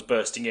just comes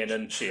bursting in,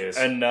 and she is.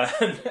 And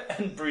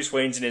Bruce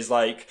Wayne's in his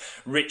like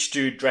rich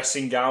dude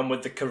dressing gown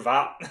with the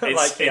cravat.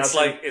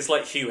 It's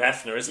like Hugh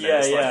Hefner, isn't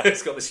it? Yeah,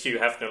 It's got this Hugh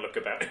Hefner look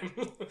about him.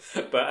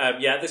 But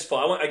at this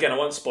point, I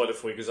won't spoil it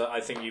for you because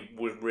I think you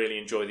would really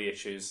enjoy the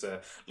issues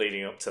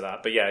leading up to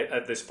that. But yeah,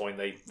 at this point,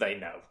 they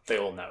know. They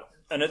all know.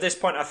 And at this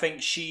point, I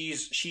think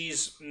she's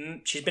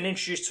been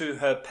introduced to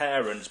her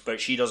parents,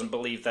 but she doesn't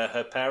believe they're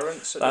her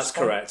parents. That's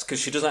correct, because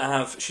she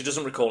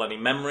doesn't recall any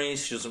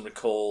memories, she doesn't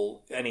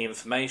recall any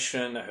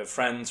information, her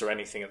friends or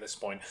anything at this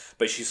point.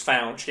 But she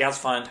has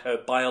found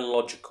her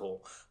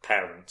biological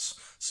parents.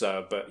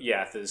 So, but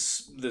yeah,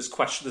 there's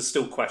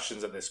still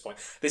questions at this point.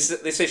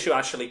 This issue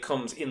actually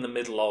comes in the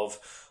middle of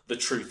The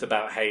Truth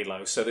About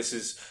Halo. So this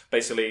is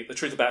basically The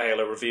Truth About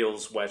Halo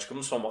reveals where she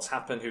comes from, what's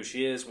happened, who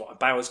she is, what her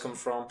powers come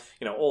from,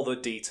 all the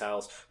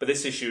details. But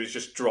this issue is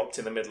just dropped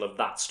in the middle of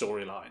that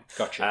storyline.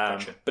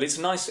 Gotcha. But it's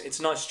nice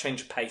to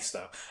change of pace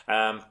though.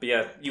 But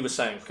yeah, you were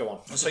saying, go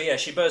on. So yeah,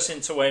 she bursts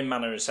into Wayne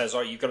Manor and says,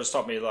 "Oh, you've got to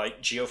stop me!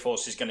 Like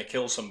Geoforce is going to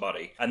kill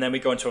somebody." And then we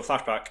go into a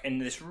flashback in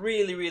this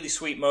really, really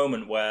sweet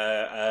moment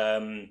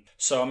where,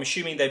 so I'm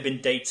assuming they've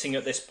been dating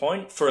at this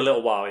point for a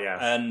little while,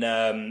 yeah.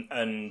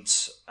 And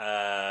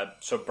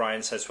so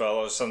Brian says,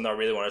 "Well, there's something I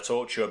really want to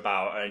talk to you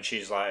about," and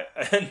she's like,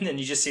 and then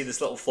you just see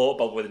this little thought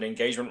bulb with an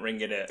engagement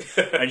ring in it,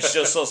 and she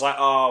just sort of like,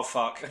 "Oh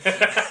fuck."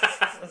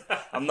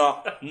 I'm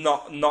not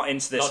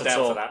into this at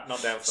all. Not down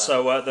for that.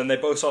 So then they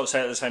both sort of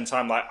say at the same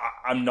time, like,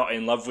 I'm not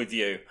in love with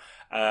you.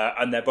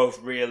 And they're both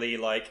really,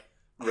 like,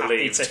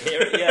 relieved to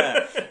hear it.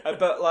 Yeah.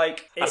 But,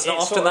 like... That's not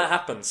often that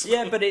happens.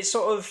 Yeah, but it's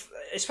sort of...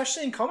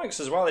 Especially in comics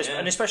as well.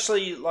 And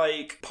especially,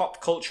 like,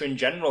 pop culture in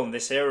general in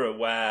this era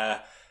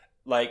where...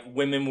 like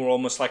women were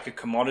almost like a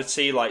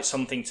commodity, like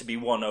something to be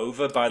won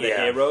over by the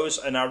heroes.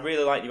 And I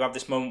really like you have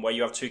this moment where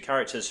you have two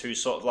characters who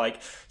sort of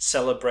like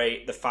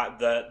celebrate the fact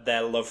that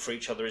their love for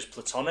each other is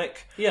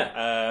platonic.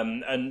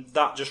 And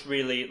that just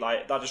really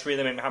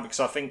made me happy, because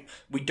I think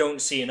we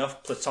don't see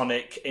enough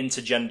platonic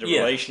intergender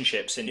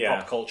relationships in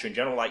pop culture in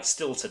general, like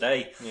still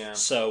today.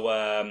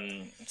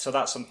 So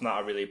that's something that I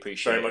really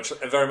appreciate.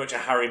 Very much a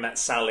Harry met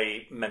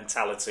Sally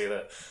mentality,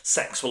 that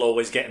sex will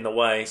always get in the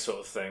way, sort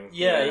of thing.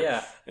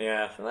 Yeah.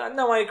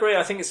 No, I agree.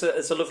 I think it's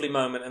a lovely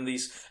moment, and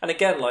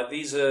again, like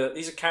these are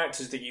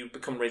characters that you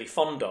become really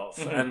fond of,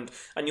 and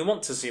you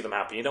want to see them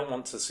happy. You don't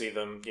want to see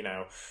them,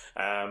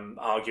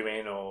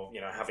 arguing or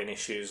having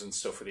issues and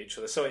stuff with each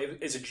other. So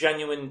it's a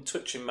genuine,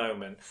 touching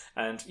moment,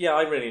 and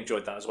I really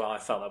enjoyed that as well. I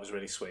felt that was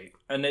really sweet.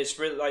 And it's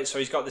really like, so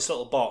he's got this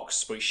little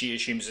box which she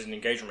assumes is an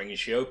engagement ring, and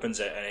she opens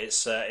it, and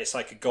it's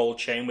like a gold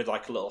chain with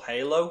like a little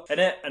halo in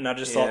it, and I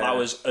just thought that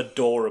was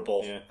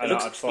adorable. It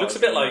looks a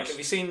bit like, have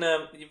you seen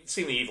The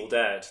Evil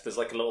Dead? There's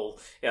like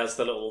it has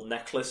the little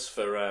necklace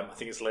for I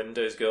think it's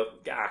Linda.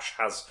 Ash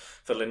has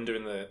for Linda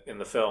in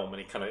the film,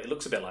 and it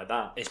looks a bit like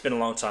that. It's been a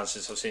long time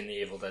since I've seen The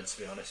Evil Dead, to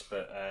be honest,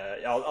 but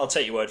I'll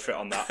take your word for it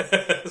on that.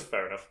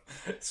 Fair enough.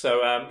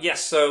 So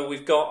so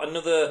we've got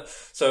another.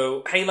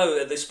 So Halo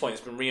at this point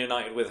has been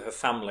reunited with her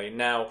family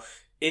now.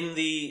 In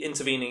the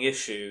intervening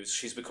issues,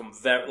 she's become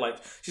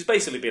she's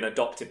basically been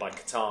adopted by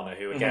Katana,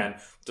 who again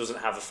doesn't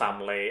have a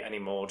family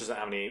anymore, doesn't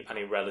have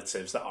any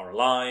relatives that are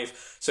alive.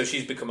 So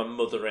she's become a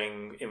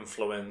mothering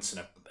influence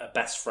and a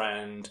best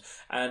friend,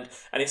 and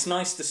it's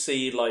nice to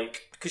see,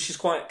 like, because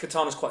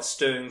Katana's quite a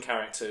stern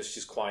character.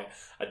 She's quite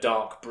a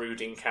dark,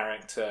 brooding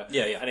character.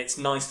 And it's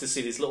nice to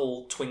see these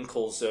little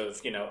twinkles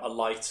of a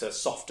lighter,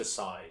 softer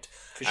side.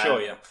 For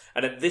sure,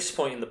 And at this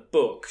point in the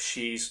book,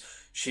 she's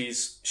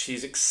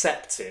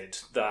accepted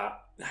that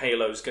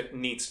Halo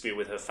needs to be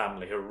with her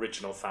family, her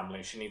original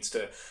family. She needs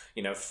to,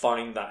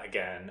 find that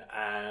again,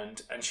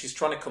 and she's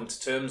trying to come to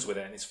terms with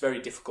it, and it's very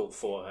difficult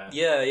for her.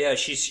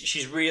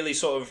 She's really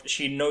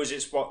she knows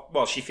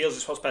she feels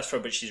it's what's best for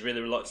her, but she's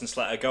really reluctant to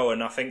let her go.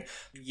 And I think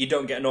you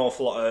don't get an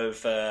awful lot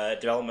of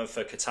development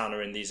for Katana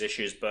in these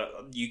issues,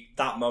 but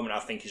that moment I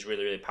think is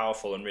really, really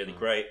powerful and really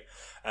great.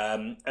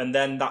 And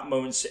then that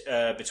moment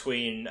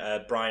between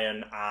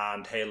Brian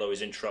and Halo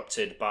is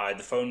interrupted by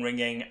the phone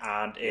ringing,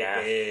 and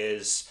it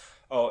is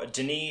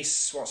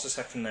Denise. What's the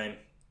second name?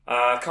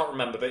 I can't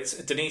remember,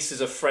 but Denise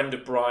is a friend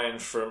of Brian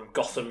from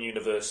Gotham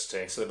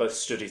University, so they both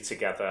studied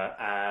together,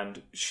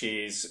 and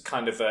she's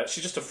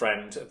she's just a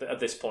friend at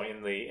this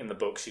point in the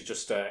book. She's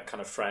just a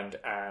kind of friend,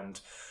 and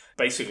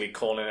basically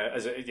calling it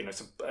as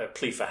it's a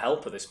plea for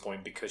help at this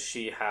point, because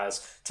she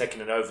has taken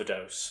an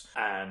overdose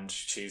and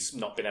she's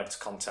not been able to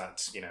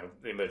contact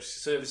the emergency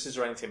services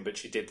or anything, but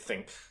she did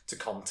think to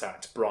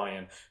contact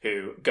Brian,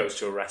 who goes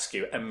to her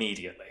rescue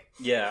immediately.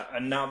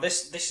 And now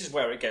this is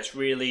where it gets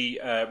really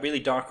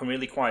really dark and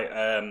really quite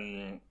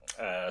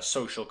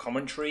social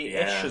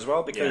commentary-ish as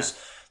well, because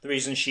the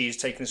reason she's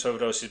taking this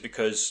overdose is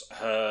because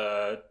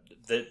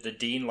the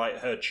dean, like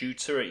her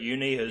tutor at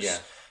uni,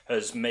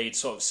 has made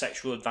sort of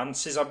sexual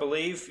advances, I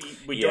believe.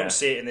 We don't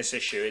see it in this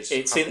issue.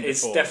 It's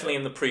definitely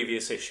in the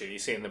previous issue. You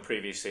see in the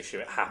previous issue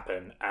it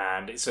happen,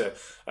 and it's a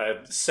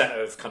set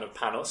of kind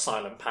of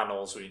silent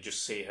panels where you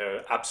just see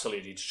her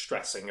absolutely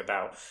distressing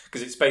about,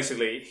 because it's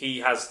basically he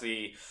has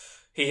the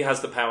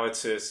power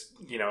to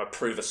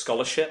approve a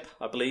scholarship,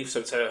 I believe. So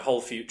it's her whole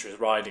future is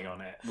riding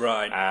on it,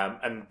 right?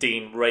 And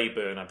Dean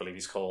Rayburn, I believe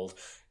he's called,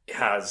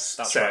 has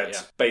said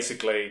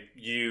basically,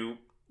 you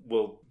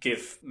will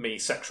give me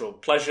sexual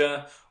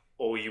pleasure,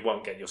 or you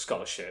won't get your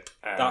scholarship.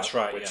 That's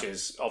right, which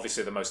is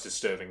obviously the most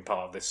disturbing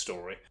part of this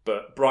story.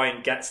 But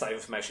Brian gets that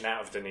information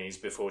out of Denise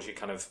before she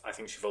I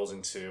think she falls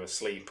into a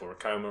sleep or a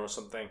coma or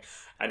something,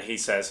 and he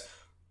says,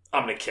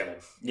 I'm going to kill him,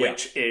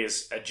 which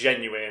is a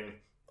genuine,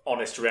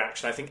 honest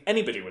reaction I think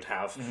anybody would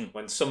have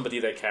when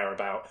somebody they care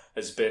about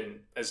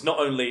has not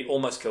only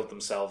almost killed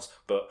themselves,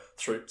 but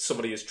through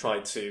somebody has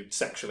tried to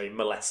sexually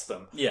molest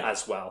them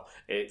as well.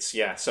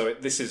 So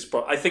this is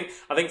I think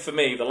for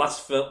me the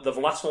last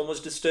one was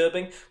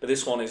disturbing, but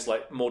this one is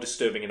like more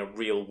disturbing in a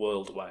real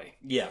world way.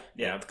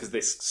 Because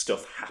this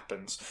stuff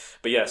happens.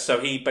 But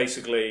so he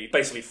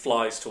basically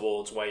flies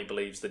towards where he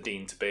believes the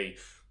dean to be,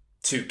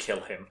 to kill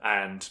him,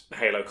 and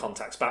Halo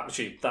contacts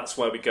Batman. That's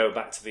where we go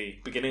back to the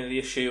beginning of the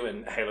issue,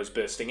 and Halo's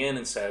bursting in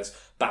and says,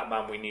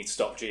 Batman, we need to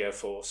stop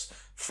Geoforce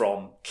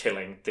from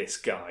killing this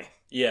guy.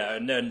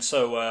 And then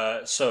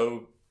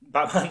so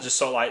Batman just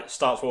sort of like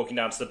starts walking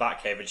down to the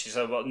Batcave, and she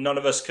said, well, none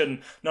of us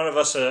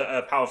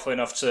are powerful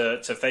enough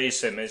to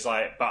face him. He's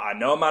like, but I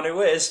know a man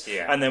who is.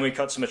 And then we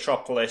cut to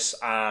Metropolis,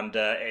 and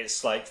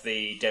it's like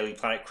the Daily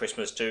Planet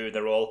Christmas do.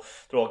 They're all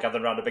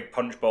gathered around a big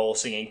punch bowl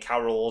singing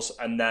carols,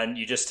 and then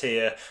you just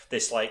hear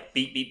this like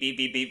beep beep beep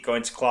beep beep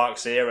going to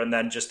Clark's ear, and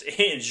then just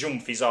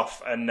zoom, he's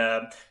off. And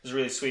there's a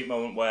really sweet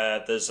moment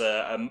where there's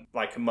a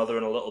mother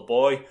and a little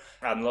boy,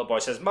 and the little boy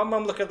says, Mum,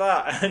 look at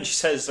that. And she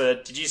says,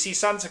 did you see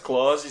Santa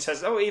Claus? He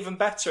says, oh, even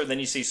better. And then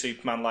you see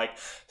Superman like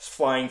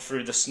flying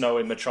through the snow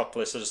in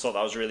Metropolis. I just thought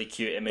that was a really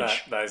cute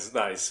image.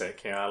 That is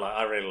sick. Yeah,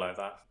 I really like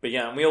that. But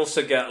yeah, and we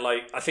also get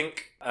like, I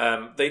think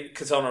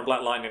Katana and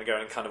Black Lightning are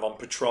going kind of on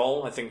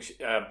patrol. I think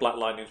Black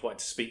Lightning's wanted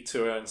to speak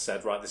to her and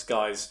said, right, this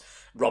guy's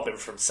robbing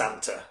from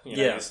Santa. You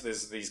know,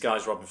 there's these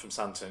guys robbing from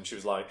Santa, and she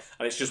was like,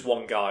 and it's just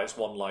one guy, it's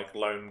one like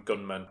lone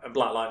gunman. And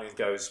Black Lightning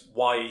goes,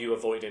 why are you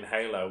avoiding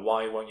Halo?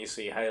 Why won't you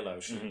see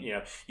Halo? She, you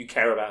know, you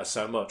care about her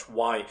so much.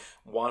 Why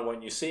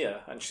won't you see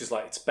her? And she's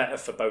like, it's better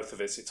for both of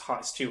us.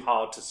 It's too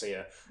hard to see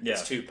her. Yeah.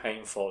 It's too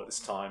painful at this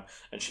time,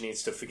 and she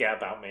needs to forget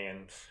about me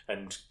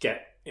and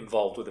get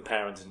involved with the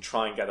parents and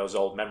try and get those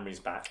old memories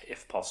back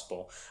if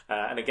possible.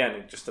 And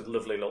again, just a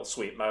lovely little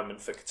sweet moment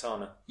for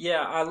Katana.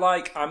 Yeah,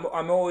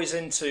 I'm always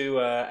into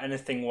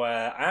anything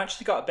where I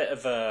actually got a bit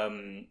of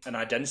an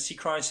identity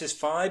crisis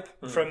vibe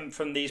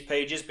from these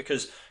pages,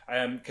 because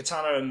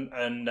Katana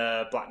and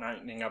Black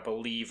Lightning, I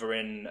believe, are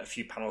in a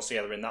few panels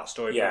together in that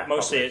story. Yeah, but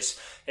mostly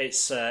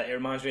probably. it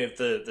reminds me of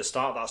the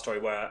start of that story,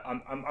 where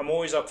I'm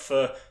always up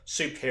for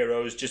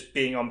superheroes just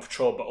being on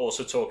patrol, but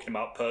also talking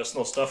about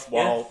personal stuff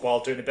while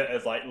doing a bit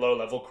of like low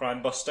level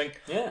crime busting.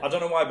 Yeah, I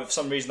don't know why, but for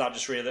some reason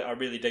I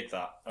really dig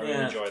that. I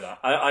really enjoy that.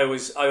 I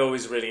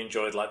always really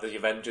enjoyed like the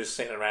Avengers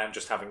sitting around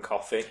just having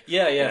coffee.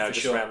 Yeah, you know, for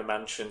just sure. around the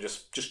mansion,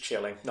 just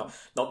chilling,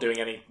 not doing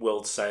any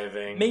world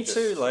saving. Me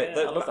too. Like,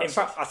 I love that in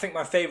fact, I think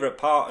my favourite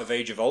part of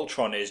Age of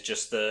Ultron is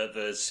just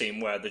the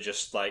scene where they're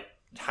just like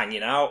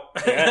hanging out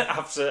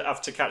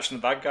after catching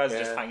the bad guys,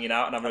 just hanging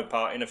out and having a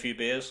party and a few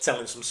beers,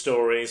 telling some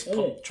stories,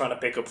 trying to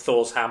pick up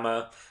Thor's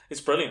hammer. It's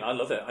brilliant. I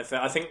love it.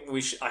 I think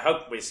I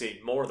hope we see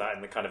more of that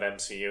in the kind of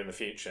MCU in the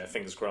future.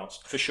 Fingers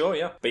crossed. For sure,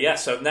 yeah. But yeah,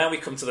 so now we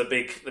come to the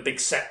big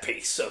set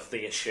piece of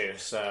the issue.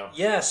 So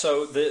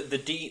so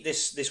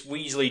this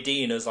Weasley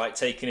Dean is like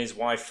taking his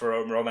wife for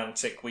a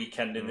romantic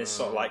weekend in this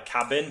sort of like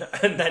cabin,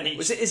 and then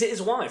is it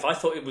his wife? I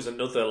thought it was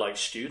another like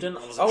student.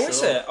 I wasn't sure.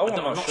 Is it? Oh,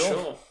 I'm not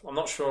sure. I'm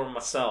not sure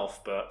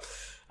myself, but.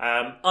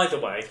 Either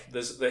way,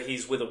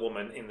 he's with a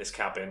woman in this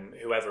cabin,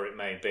 whoever it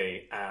may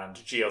be, and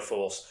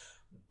Geoforce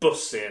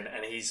busts in,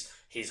 and he's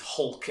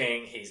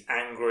hulking, he's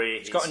angry.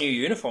 He's got a new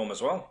uniform as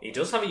well. He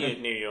does have a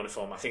new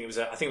uniform. I think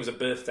it was a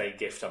birthday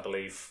gift, I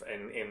believe,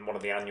 in one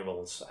of the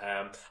annuals.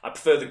 I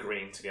prefer the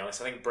green, to be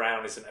honest. I think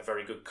brown isn't a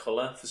very good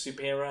colour for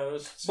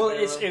superheroes. Well,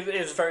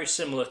 it was very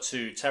similar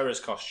to Terra's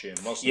costume,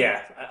 wasn't it?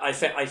 Yeah,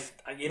 I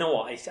you know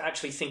what? I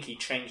actually think he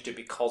changed it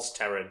because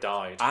Terra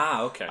died.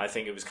 Ah, okay. I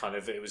think it was kind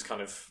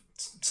of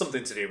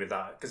something to do with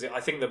that, because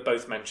I think they're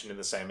both mentioned in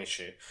the same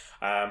issue.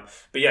 But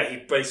yeah, he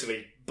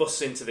basically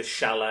busts into this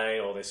chalet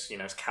or this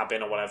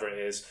cabin or whatever it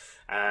is,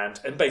 and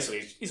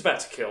basically he's about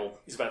to kill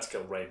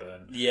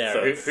Rayburn. Yeah,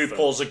 who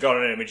pulls a gun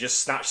on him and just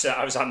snatches it out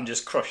of his hand and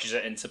just crushes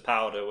it into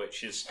powder,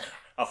 which is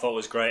I thought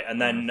was great.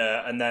 And then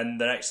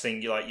the next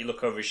thing you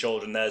look over his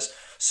shoulder and there's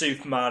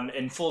Superman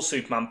in full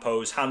Superman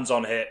pose, hands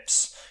on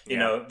hips. You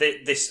know,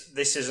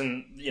 this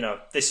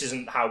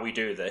isn't how we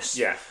do this.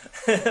 Yeah,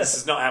 this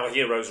is not how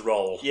heroes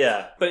roll.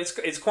 Yeah, but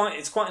it's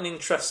quite an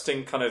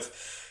interesting kind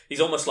of. He's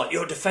almost like,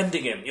 you're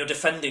defending him. You're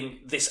defending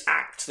this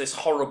act, this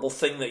horrible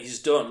thing that he's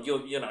done.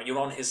 You're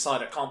on his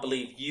side. I can't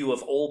believe you,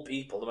 of all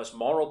people, the most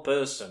moral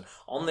person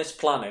on this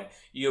planet,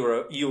 you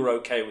were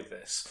okay with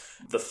this.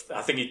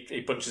 I think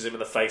he punches him in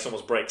the face,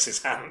 almost breaks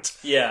his hand.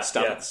 Yeah,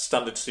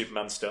 standard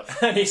Superman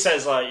stuff. And he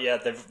says,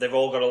 they've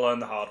all got to learn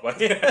the hard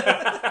way.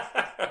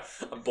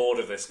 I'm bored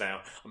of this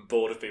now. I'm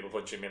bored of people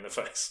punching me in the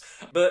face.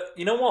 But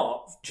you know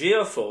what?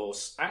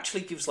 Geoforce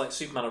actually gives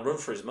Superman a run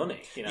for his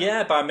money. You know?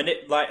 Yeah,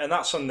 and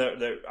that's something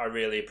that I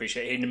really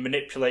appreciate. He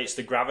manipulates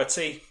the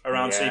gravity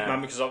around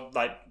Superman because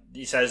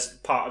he says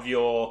part of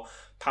your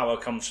power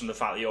comes from the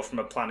fact that you're from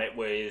a planet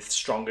with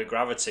stronger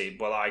gravity.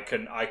 Well, I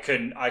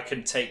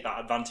can take that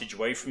advantage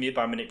away from you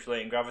by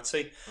manipulating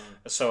gravity.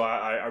 So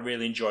I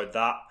really enjoyed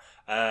that.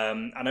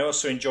 And I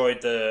also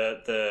enjoyed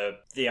the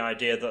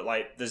idea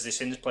that there's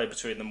this interplay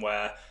between them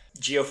where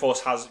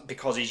Geoforce has,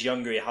 because he's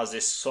younger, he has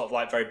this sort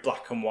of very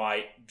black and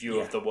white view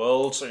of the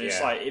world. So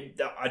it's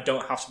I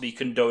don't have to be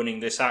condoning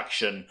this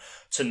action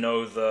to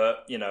know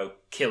that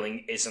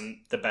killing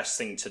isn't the best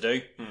thing to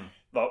do.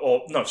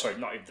 Or no, sorry,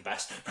 not even the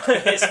best.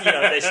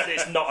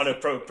 It's not an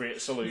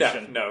appropriate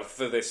solution. No,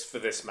 for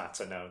this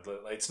matter, no.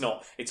 It's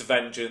not. It's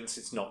vengeance.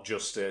 It's not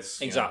justice.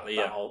 Exactly.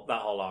 That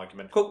whole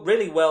argument. Cool,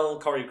 really well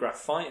choreographed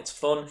fight. It's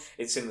fun.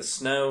 It's in the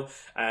snow,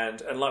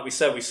 and like we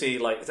said, we see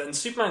and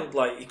Superman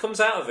he comes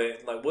out of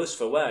it worse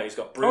for wear. He's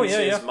got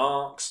bruises,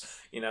 marks.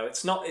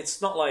 It's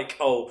not like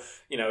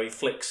he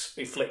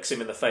flicks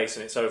him in the face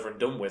and it's over and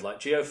done with.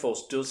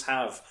 Geoforce does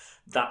have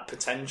that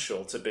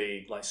potential to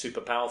be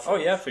super powerful. Oh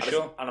yeah, for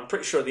sure. And I'm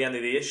pretty sure at the end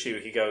of the issue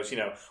he goes,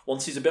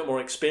 once he's a bit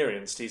more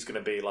experienced, he's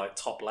going to be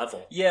top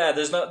level. Yeah,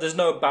 there's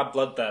no bad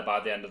blood there by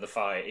the end of the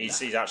fight.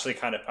 He's actually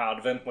kind of proud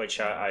of him, which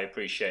I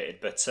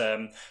appreciated. But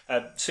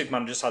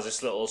Superman just has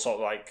this little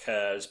sort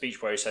of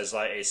speech where he says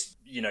it's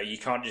you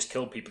can't just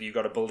kill people. You've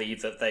got to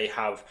believe that they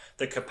have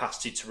the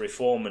capacity to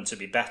reform and to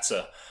be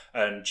better.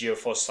 And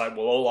Geoforce is well,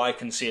 all I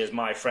can see is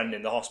my friend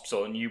in the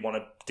hospital, and you want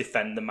to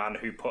defend the man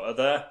who put her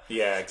there.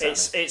 Yeah,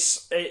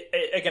 exactly.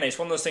 Again, it's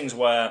one of those things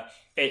where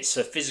it's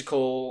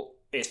physical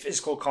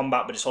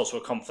combat, but it's also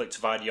a conflict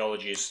of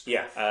ideologies.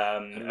 Yeah,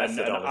 and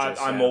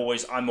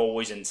I'm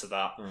always into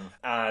that.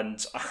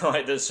 And I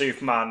like that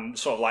Superman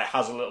sort of like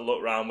has a little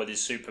look around with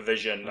his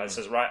supervision and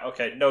says, "Right,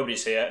 okay,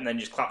 nobody's here," and then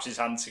just claps his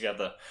hands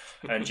together.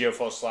 And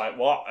Geoforce is like,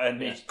 "What?"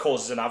 And he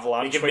causes an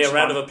avalanche. You give me a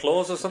round of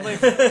applause or something.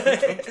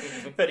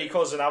 But he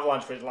causes an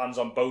avalanche, which lands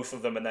on both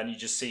of them, and then you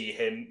just see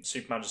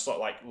Superman just sort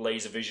of like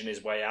laser vision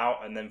his way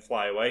out and then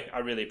fly away. I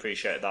really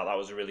appreciated that. That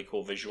was a really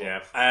cool visual.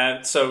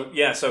 Yeah. So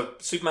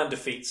Superman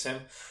defeats him.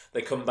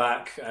 They come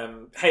back.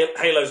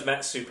 Halo's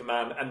met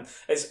Superman, and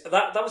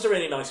that was a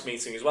really nice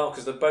meeting as well,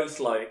 because they're both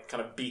like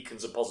kind of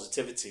beacons of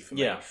positivity for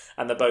me. Yeah.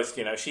 And they're both,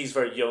 she's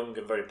very young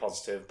and very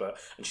positive,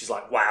 and she's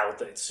like wowed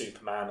that it's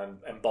Superman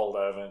and bowled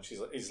over, and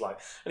he's like,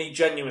 and he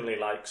genuinely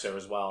likes her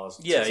as well.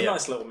 So it's a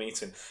nice little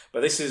meeting.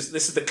 But this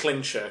is the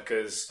clincher,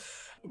 because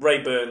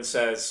Rayburn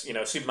says,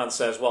 Superman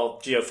says, well,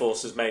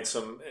 Geoforce has made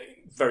some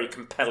very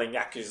compelling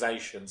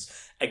accusations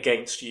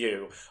against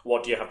you.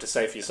 What do you have to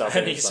say for yourself?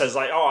 And he says,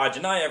 like, "Oh, I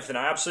deny everything.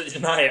 I absolutely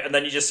deny it." And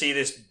then you just see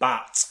this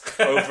bat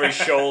over his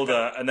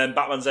shoulder, and then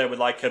Batman's there with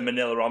like a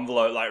manila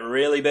envelope, like,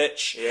 "Really,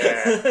 bitch?"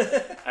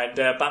 Yeah. And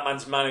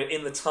Batman's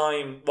in the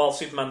time while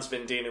Superman's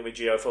been dealing with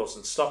Geoforce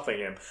and stopping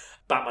him,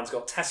 Batman's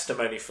got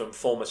testimony from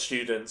former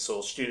students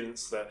or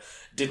students that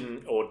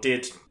didn't or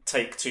did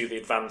take to the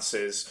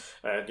advances,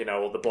 or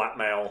the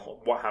blackmail or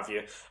what have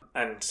you.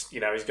 And,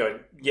 he's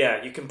going,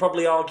 yeah, you can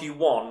probably argue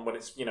one when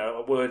it's,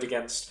 a word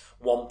against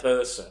one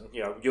person,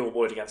 your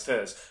word against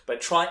hers.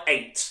 But try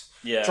 8.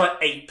 Yeah. Try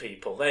 8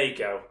 people. There you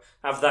go.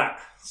 Have that.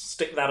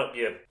 Stick that up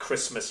your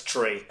Christmas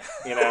tree,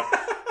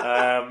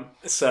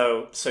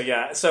 So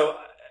it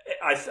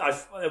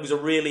was a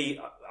really...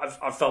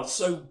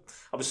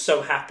 I was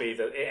so happy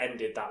that it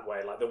ended that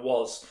way. Like, there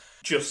was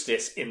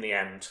justice in the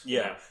end.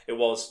 Yeah. It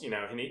was, and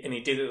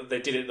they did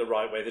it the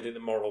right way. They did it the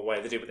moral way.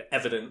 They did it with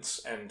evidence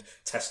and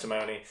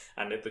testimony,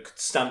 and they could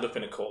stand up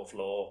in a court of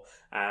law,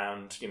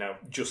 and,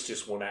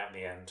 justice won out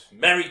in the end.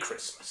 Merry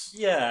Christmas.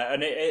 Yeah,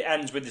 and it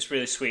ends with this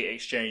really sweet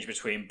exchange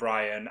between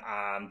Brian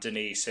and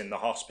Denise in the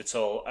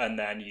hospital, and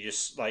then you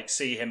just like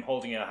see him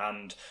holding her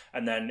hand,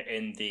 and then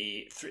in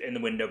the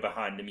window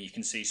behind him you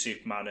can see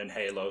Superman and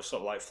Halo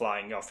sort of like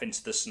flying off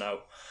into the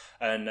snow.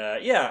 And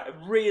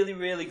really,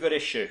 really good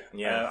issue.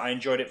 Yeah, I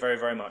enjoyed it very,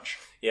 very much.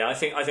 Yeah, I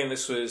think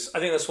this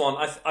one.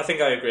 I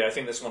think I agree. I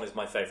think this one is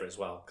my favourite as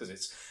well, because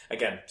it's,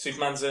 again,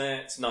 Superman's in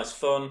it. It's nice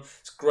fun.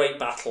 It's a great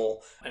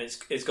battle, and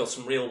it's got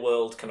some real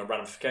world kind of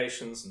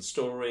ramifications and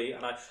story.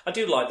 And I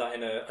do like that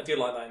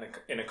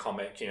in a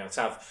comic.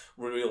 To have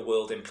real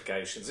world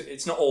implications.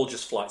 It's not all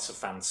just flights of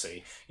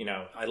fancy.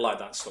 I like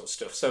that sort of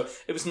stuff. So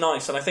it was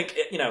nice, and I think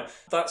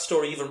that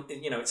story even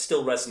it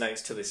still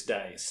resonates to this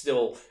day.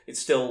 It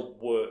still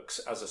works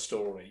as a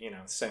story.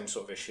 The same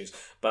sort of issues.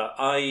 But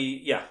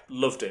I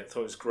loved it.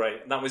 Thought it was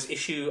great. And that was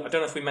issue, I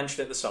don't know if we mentioned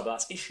it at the start, but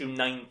that's issue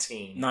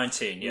 19.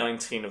 19, yeah.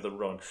 19 of the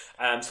run.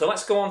 So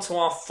let's go on to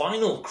our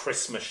final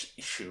Christmas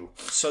issue.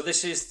 So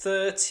this is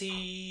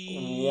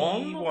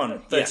 31?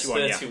 31, yes,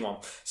 31. Yeah.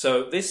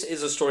 So this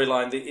is a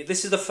storyline.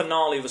 This is the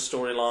finale of a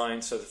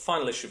storyline, so the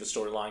final issue of a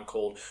storyline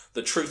called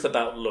The Truth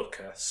About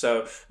Looker.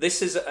 So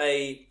this is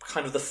a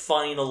kind of the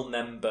final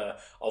member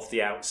of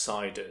the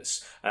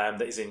Outsiders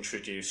that is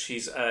introduced.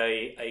 She's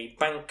a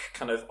bank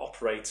kind of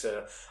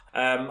operator.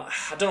 I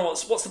don't know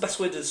what's the best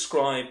way to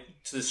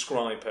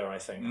describe her. I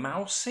think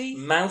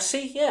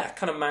mousy, yeah,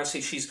 kind of mousy.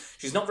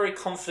 She's not very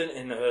confident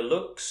in her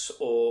looks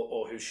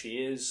or who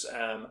she is.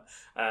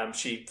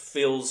 She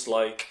feels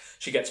like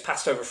she gets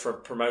passed over for a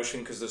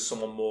promotion because there's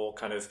someone more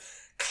kind of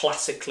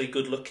classically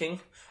good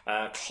looking.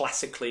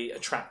 Classically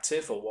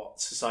attractive, or what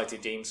society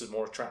deems as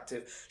more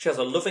attractive. She has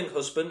a loving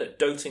husband, a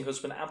doting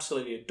husband,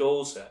 absolutely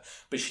adores her,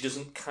 but she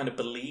doesn't kind of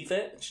believe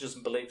it. She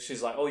doesn't believe.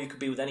 She's like, oh, you could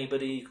be with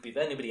anybody, you could be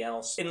with anybody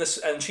else.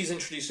 And she's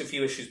introduced a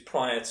few issues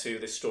prior to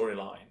this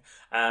storyline.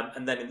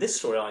 And then in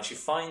this storyline, she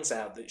finds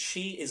out that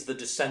she is the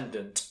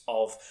descendant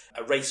of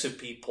a race of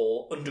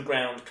people,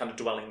 underground kind of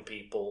dwelling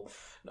people,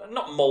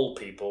 not mole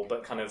people,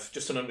 but kind of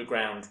just an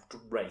underground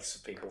race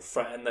of people.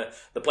 And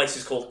the place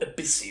is called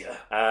Abyssia.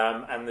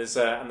 And there's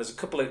a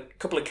couple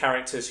of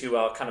characters who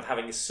are kind of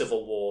having a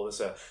civil war.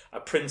 There's a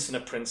prince and a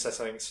princess.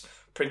 I think it's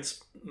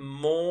Prince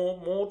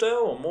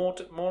Mordo or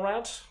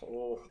Morad,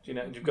 or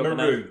you've got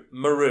Maru.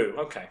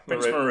 Okay,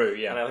 Prince Maru.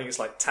 Yeah, and I think it's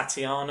like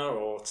Tatiana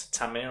or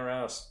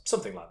Tamira or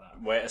something like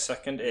that. Wait a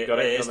second,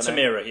 it's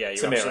Tamira. Yeah,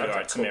 you're absolutely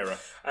right, cool. Tamira.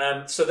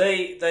 So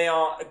they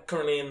are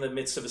currently in the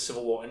midst of a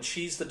civil war, and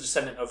she's the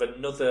descendant of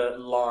another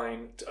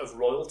line of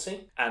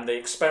royalty, and they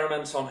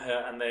experiment on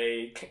her, and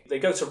the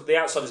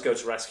Outsiders go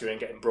to rescue her and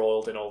get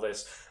embroiled in all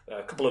this.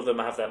 A couple of them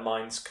have their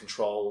minds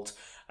controlled.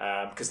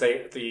 Because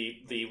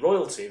the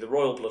royalty, the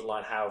royal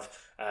bloodline, have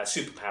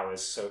superpowers,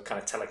 so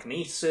kind of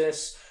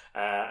telekinesis,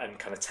 and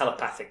kind of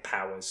telepathic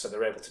powers, so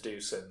they're able to do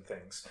certain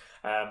things.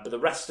 But the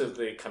rest of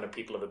the kind of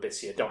people of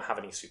Abyssia don't have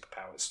any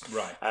superpowers.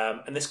 Right.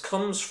 And this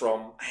comes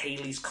from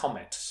Halley's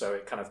Comet. So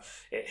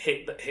it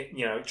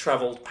hit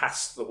travelled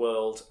past the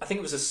world. I think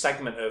it was a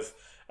segment of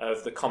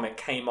the comet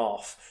came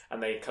off,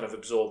 and they kind of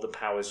absorbed the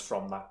powers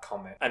from that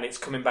comet. And it's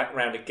coming back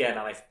around again.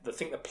 And I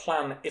think the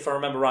plan, if I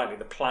remember rightly,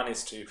 the plan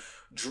is to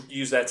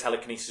use their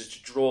telekinesis to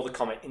draw the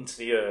comet into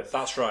the Earth.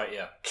 That's right,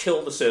 yeah.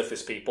 Kill the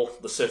surface people,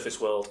 the surface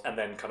world, and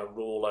then kind of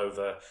rule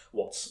over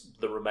what's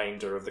the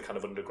remainder of the kind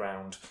of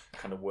underground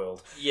kind of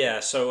world. Yeah,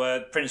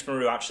 so Prince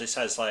Maru actually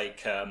says,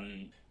 like,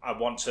 I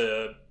want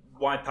to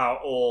wipe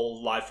out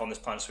all life on this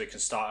planet so we can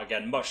start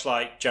again, much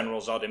like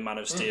General Zod in Man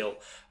of Steel.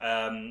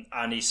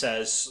 And he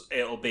says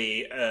it'll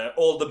be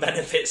all the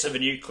benefits of a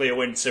nuclear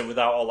winter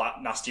without all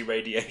that nasty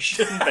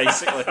radiation,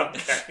 basically.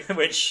 Okay.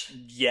 Which,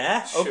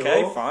 yeah, Sure.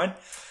 okay, fine.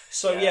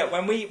 So yeah,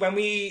 when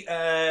we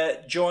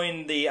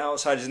join the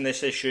outsiders in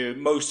this issue,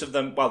 most of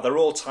them, well, they're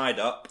all tied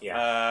up,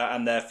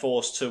 and they're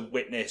forced to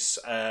witness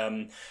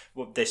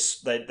this.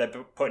 They're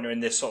putting her in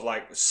this sort of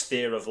like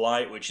sphere of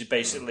light, which is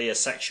basically a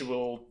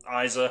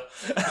sexualizer.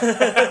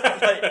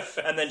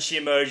 And then she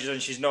emerges,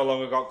 and she's no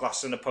longer got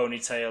glasses and a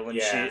ponytail,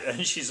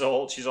 and she's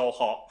all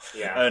hot,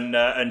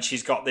 and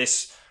she's got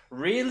this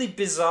really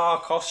bizarre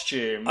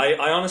costume. I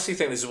honestly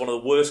think this is one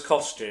of the worst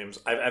costumes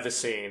I've ever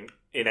seen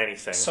in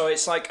anything. So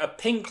it's like a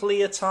pink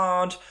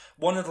leotard.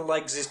 One of the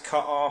legs is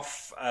cut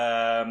off,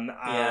 and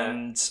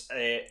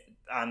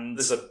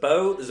there's a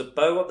bow. There's a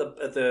bow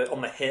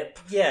on the hip.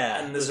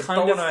 Yeah, and there's a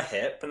bow on her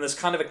hip, and there's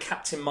kind of a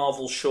Captain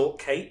Marvel short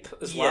cape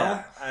as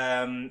well.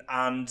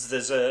 And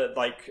there's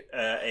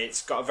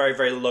it's got a very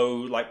very low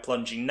like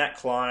plunging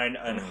neckline,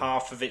 and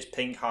half of it's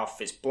pink, half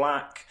of it's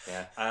black.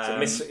 Yeah, so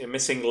a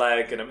missing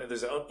leg, and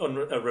there's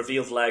a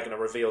revealed leg and a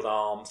revealed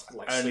arm,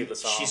 like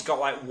sleeveless arm. She's got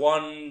like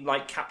one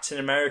like Captain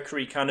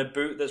America-y kind of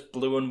boot that's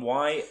blue and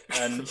white,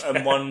 and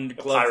one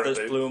glove that's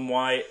blue and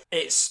white.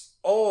 It's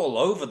all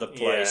over the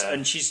place,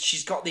 and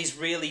she's got these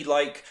really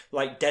like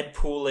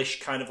Deadpool-ish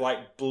kind of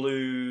like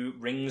blue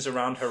rings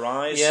around her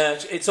eyes. Yeah,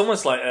 it's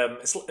almost like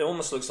it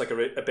almost looks like a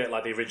bit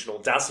like the original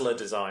Dazzler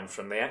design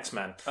from the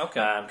X-Men.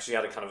 Okay, because she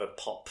had a kind of a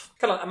pop,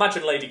 kind of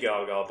imagine Lady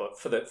Gaga, but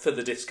for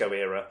the disco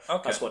era.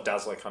 Okay, that's what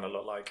Dazzler kind of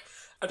looked like.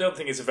 I don't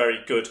think it's a very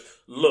good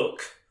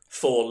look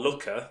for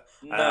Looker.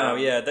 No,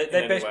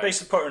 they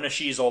basically put her in a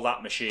She's All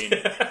That machine.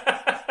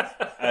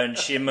 And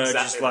she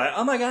emerges like,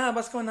 oh my god,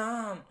 what's going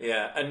on?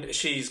 Yeah, and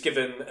she's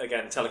given,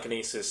 again,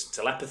 telekinesis,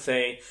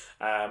 telepathy,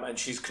 and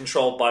she's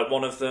controlled by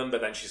one of them,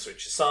 but then she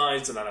switches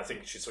sides, and then I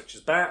think she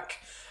switches back,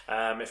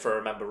 if I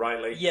remember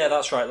rightly. Yeah,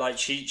 that's right. Like,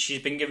 she's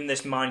been given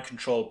this mind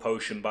control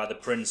potion by the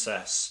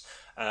princess,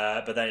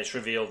 but then it's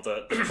revealed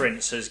that the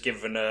prince has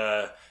given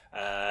her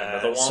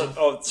another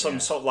one? some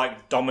sort of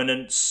like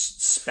dominance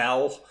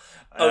spell.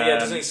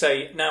 Doesn't he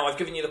say, now I've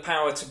given you the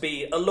power to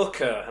be a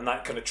looker, and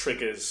that kind of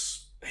triggers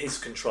his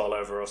control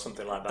over her or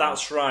something like that.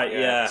 That's right,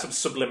 yeah. Some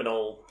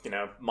subliminal,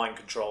 mind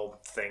control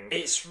thing.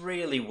 It's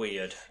really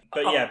weird.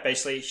 But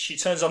basically, she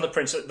turns on the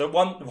princess. The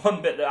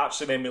one bit that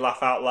actually made me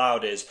laugh out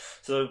loud is,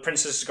 so the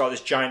princess has got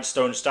this giant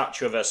stone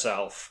statue of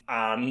herself,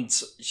 and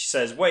she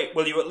says, wait,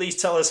 will you at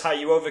least tell us how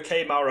you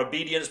overcame our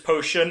obedience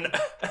potion?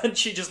 And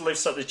she just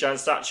lifts up this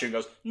giant statue and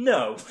goes,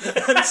 no,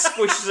 and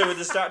squishes her with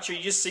the statue.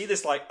 You just see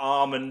this like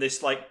arm and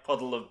this like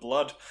puddle of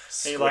blood.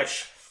 And you're like,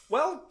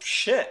 well,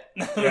 shit.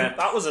 Yeah.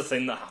 That was a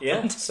thing that happened.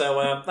 Yeah,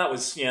 so that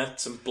was,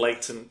 some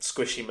blatant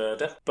squishy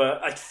murder.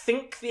 But I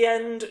think the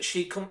end,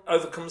 she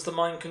overcomes the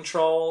mind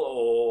control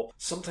or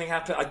something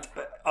happened.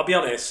 I'll be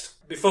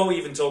honest, before we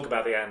even talk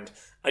about the end,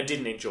 I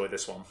didn't enjoy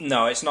this one.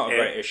 No, it's not a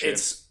great issue.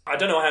 I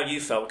don't know how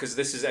you felt, because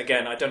this is,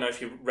 again, I don't know if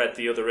you read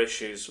the other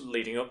issues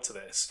leading up to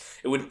this.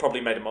 It would have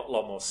probably made a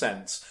lot more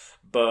sense.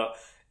 But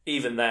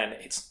even then,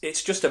 it's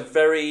just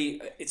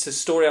it's a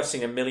story I've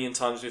seen a million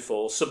times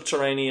before.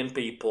 Subterranean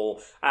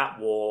people at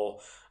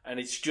war, and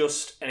it's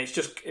just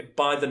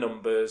by the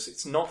numbers.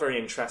 It's not very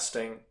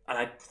interesting, and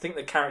I think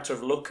the character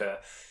of Looker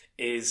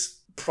is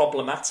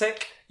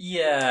problematic.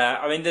 Yeah,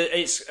 I mean,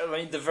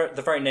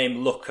 the very name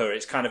Looker,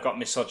 it's kind of got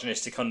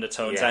misogynistic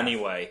undertones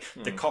anyway.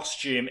 The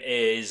costume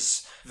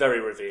is very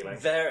revealing.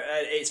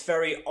 It's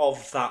very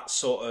of that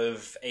sort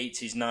of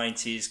 80s,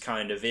 90s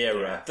kind of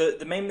era. Yeah.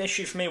 The main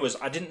issue for me was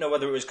I didn't know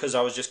whether it was because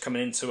I was just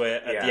coming into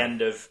it at the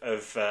end of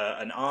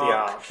an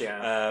arc. The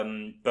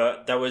arc,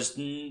 but there was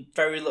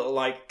very little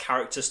like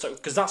character stuff,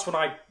 because that's what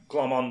I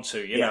glom onto,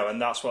 you know,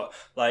 and that's what,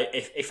 like,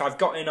 if I've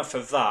got enough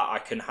of that, I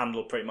can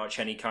handle pretty much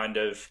any kind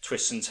of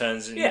twists and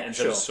turns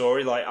into the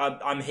story. Like,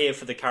 I'm here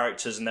for the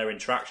characters and their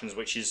interactions,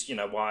 which is,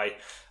 why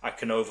I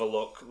can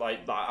overlook,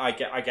 like, I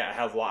get a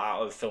hell of a lot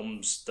out of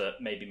films that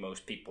maybe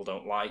most people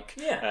don't like,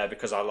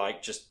 because I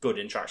like just good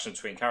interaction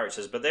between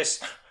characters. But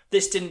this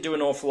didn't do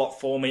an awful lot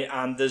for me,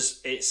 and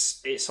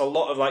it's a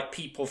lot of like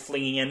people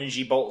flinging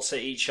energy bolts at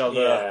each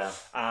other,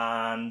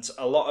 and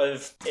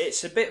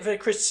it's a bit of a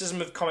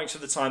criticism of comics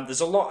of the time.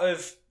 There's a lot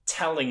of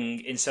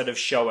telling instead of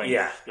showing.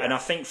 Yeah. And I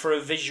think for a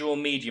visual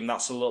medium,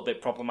 that's a little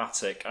bit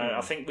problematic.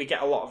 I think we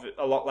get a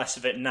lot less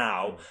of it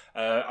now.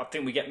 I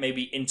think we get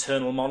maybe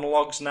internal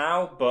monologues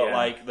now, but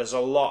like there's a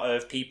lot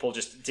of people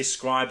just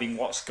describing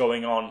what's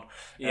going on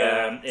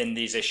in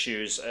these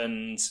issues,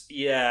 and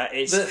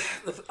it's.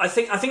 I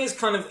think it's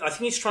kind of. I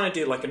think he's trying to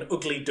do like an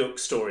ugly duck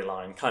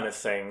storyline kind of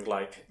thing.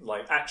 Like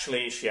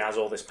actually, she has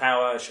all this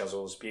power, she has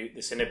all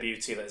this inner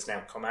beauty that has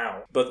now come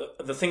out.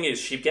 But the thing is,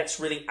 she gets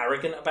really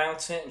arrogant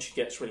about it, and she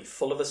gets really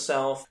full of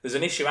herself. There's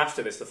an issue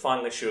after this, the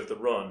final issue of the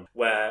run,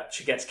 where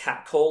she gets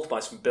catcalled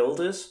by some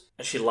builders,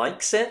 and she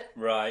likes it.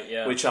 Right,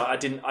 yeah. Which I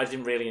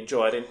didn't really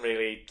enjoy. I didn't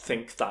really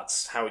think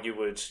that's how you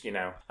would,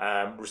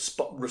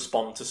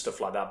 respond to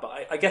stuff like that.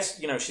 But I guess,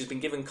 she's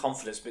been given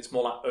confidence, but it's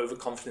more like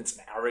overconfidence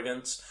and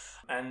arrogance.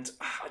 And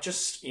I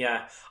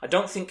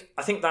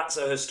think that's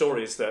her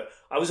story, is that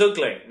I was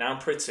ugly, now I'm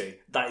pretty.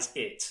 That is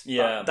it.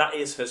 Yeah. That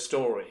is her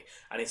story.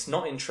 And it's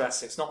not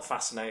interesting, it's not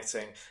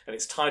fascinating, and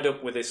it's tied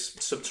up with this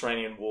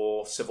subterranean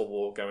war, civil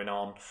war going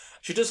on.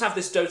 She does have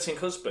this doting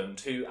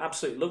husband who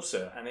absolutely loves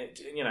her, and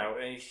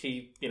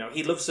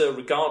he loves her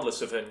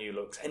regardless of her new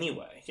looks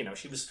anyway.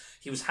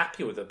 He was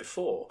happy with her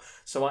before.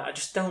 So I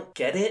just don't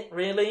get it,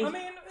 really. I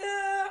mean,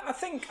 I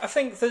think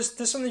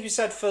there's something to be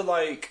said for,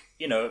 like,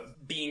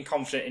 being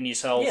confident in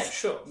yourself. Yeah,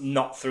 sure.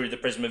 Not through the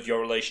prism of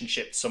your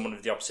relationship to someone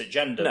of the opposite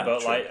gender, No,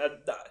 but true. like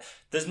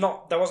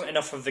there wasn't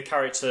enough of the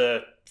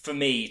character for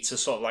me to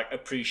sort of like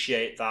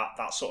appreciate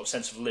that sort of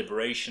sense of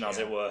liberation, as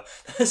it were.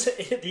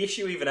 The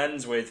issue even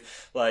ends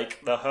with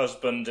like the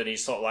husband, and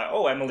he's sort of like,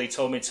 "Oh, Emily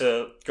told me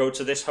to go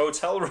to this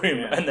hotel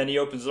room," and then he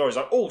opens the door. He's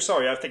like, "Oh,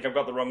 sorry, I think I've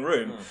got the wrong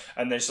room."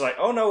 And then she's like,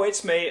 "Oh no,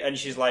 it's me," and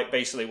she's like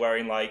basically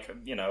wearing like a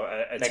bit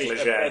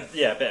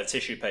of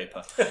tissue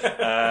paper,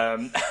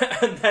 and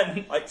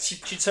then like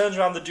she turns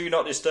around the "Do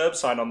Not Disturb"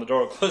 sign on the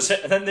door and closes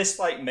it, and then this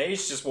like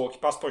maid's just walking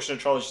past pushing a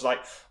trolley. And she's like,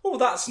 "Oh,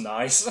 that's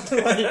nice."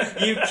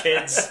 You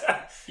kids.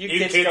 You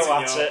kids go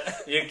at it.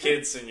 You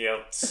kids and your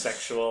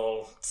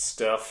sexual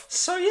stuff.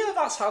 So yeah,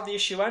 that's how the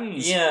issue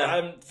ends.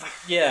 Yeah.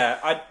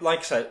 Like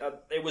I said,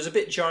 it was a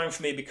bit jarring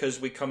for me because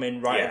we come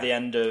in right at the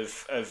end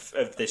of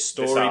this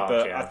story. This arc,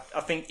 but yeah.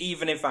 I think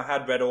even if I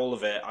had read all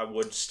of it, I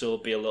would still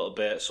be a little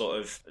bit sort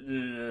of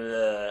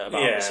about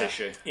this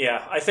issue.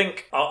 Yeah, I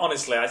think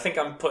honestly,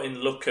 I'm putting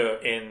Looker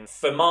in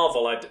for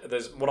Marvel.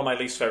 There's one of my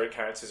least favorite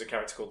characters, a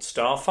character called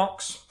Star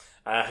Fox.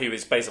 Who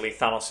is basically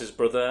Thanos'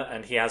 brother,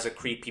 and he has a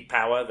creepy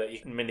power that he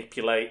can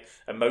manipulate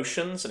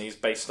emotions, and he's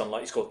based on,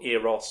 like, he's called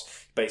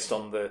Eros, based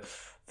on the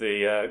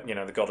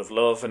god of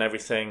love and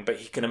everything, but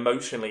he can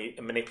emotionally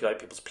manipulate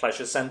people's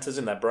pleasure centers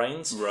in their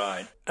brains.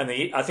 Right. And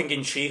I think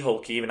in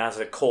She-Hulk he even has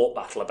a court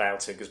battle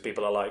about it, because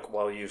people are like,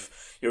 "Well, you've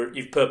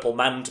purple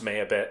manned me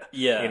a bit."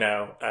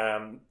 Yeah.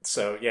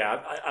 So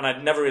yeah, and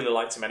I never really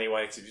liked him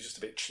anyway, because he was just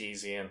a bit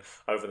cheesy and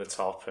over the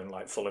top and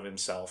like full of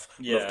himself,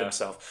 loved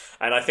himself.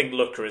 And I think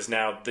Looker is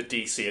now the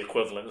DC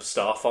equivalent of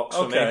Star Fox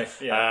for me.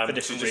 Yeah, for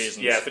different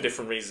reasons. Yeah, for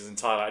different reasons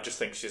entirely. I just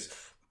think she's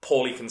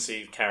poorly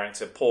conceived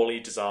character,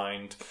 poorly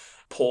designed.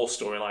 Poor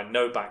storyline,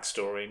 no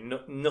backstory,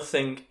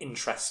 nothing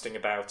interesting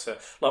about her.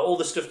 Like all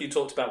the stuff you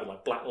talked about with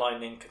like Black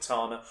Lightning,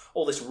 Katana,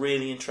 all this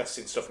really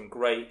interesting stuff and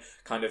great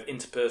kind of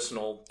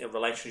interpersonal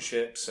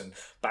relationships and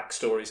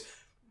backstories.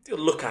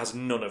 Looker has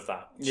none of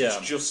that. It's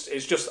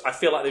just. I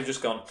feel like they've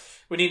just gone,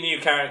 "We need a new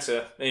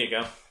character. There you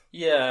go."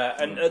 Yeah,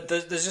 and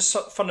there's just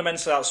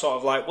fundamentally that sort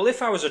of like, well,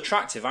 if I was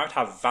attractive, I'd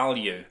have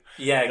value.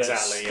 Yeah,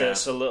 exactly.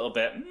 That's a little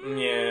bit...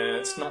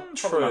 it's not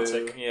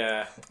problematic. True.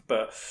 Yeah,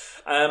 but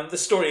the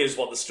story is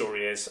what the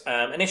story is.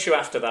 An issue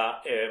after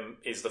that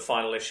is the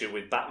final issue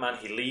with Batman.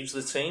 He leaves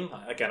the team.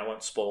 Again, I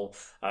won't spoil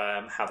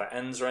how that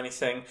ends or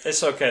anything.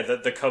 It's okay,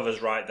 the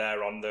cover's right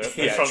there on the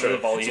front of the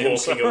volume.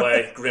 He's walking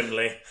away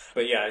grimly.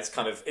 But yeah,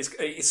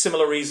 it's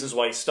similar reasons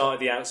why he started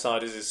The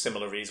Outsiders is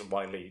similar reason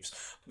why he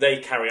leaves. They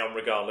carry on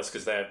regardless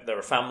because they're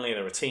a family,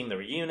 they're a team,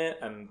 they're a unit,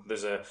 and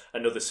there's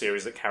another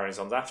series that carries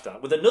on after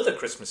that with another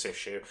Christmas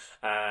issue.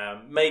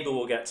 Maybe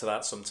we'll get to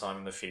that sometime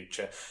in the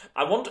future.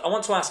 I want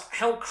to ask,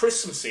 how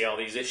Christmassy are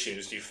these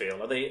issues? Do you feel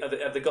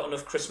have they got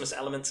enough Christmas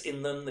elements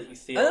in them that you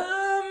feel?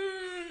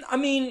 I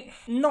mean,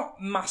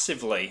 not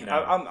massively.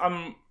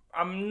 No.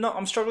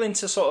 I'm struggling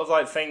to sort of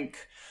like think.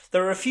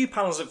 There are a few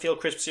panels that feel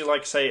Christmassy,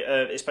 like say,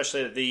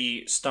 especially at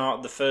the start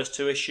of the first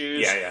two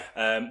issues,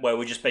 where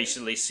we're just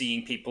basically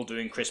seeing people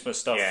doing Christmas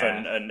stuff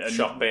and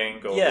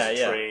shopping, or there's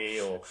a tree,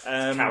 or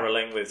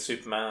caroling with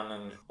Superman,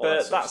 and all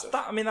that sort of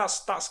stuff. I mean,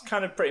 that's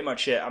kind of pretty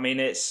much it. I mean,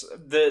 it's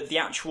the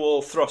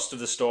actual thrust of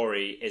the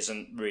story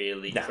isn't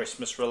really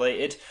Christmas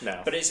related,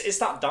 but it's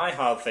that Die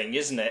Hard thing,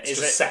 isn't it?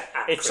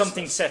 If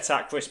something's set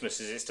at Christmas,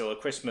 is it still a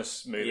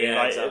Christmas movie?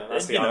 Yeah, exactly.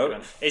 That's the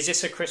argument. Is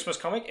this a Christmas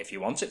comic? If you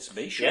want it to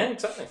be, sure. Yeah,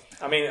 exactly.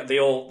 I mean, they're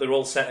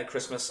all set at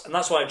Christmas, and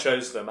that's why I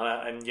chose them.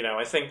 And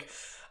I think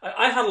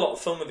I had a lot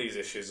of fun with these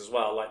issues as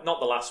well. Like, not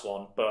the last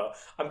one, but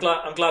I'm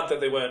glad that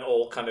they weren't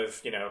all kind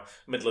of,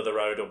 middle of the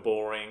road or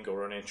boring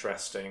or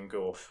uninteresting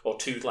or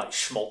too like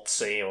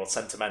schmaltzy or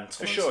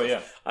sentimental. For sure,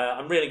 yeah.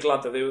 I'm really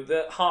glad that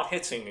they're hard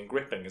hitting and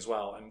gripping as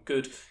well, and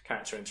good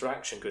character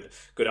interaction, good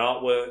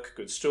artwork,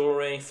 good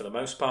story for the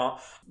most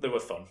part. They were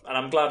fun, and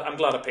I'm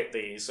glad I picked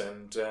these,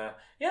 and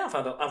I've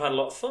had a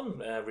lot of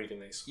fun reading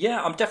these.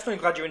 Yeah, I'm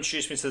definitely glad you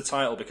introduced me to the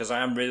title, because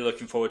I am really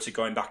looking forward to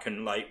going back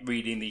and like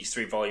reading these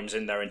 3 volumes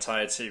in their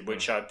entirety,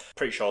 which I'm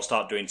pretty sure I'll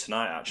start doing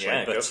tonight actually.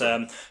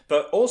 Yeah,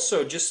 but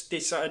also just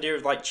this idea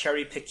of like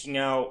cherry picking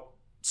out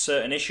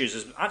certain issues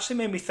has actually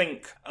made me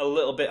think a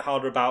little bit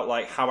harder about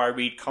like how I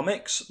read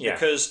comics,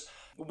 because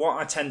what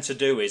I tend to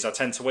do is I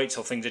tend to wait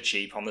till things are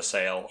cheap on the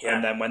sale,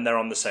 and then when they're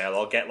on the sale,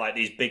 I'll get like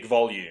these big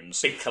volumes,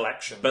 big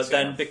collections. But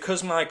then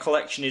because my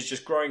collection is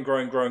just growing,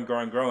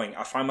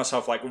 I find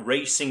myself like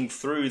racing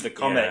through the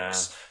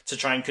comics to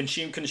try and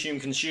consume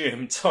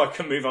so I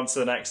can move on to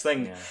the next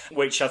thing,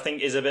 which I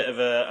think is a bit of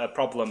a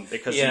problem,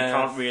 because you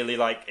can't really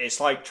it's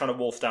like trying to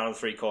wolf down a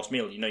 3-course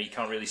meal. You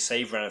can't really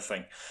savour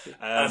anything.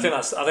 I think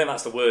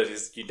that's the word,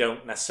 is you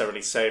don't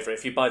necessarily savour it.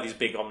 If you buy these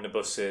big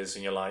omnibuses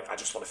and you're like, I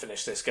just want to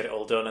finish this, get it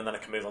all done, and then I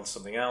can move on to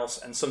something else.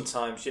 And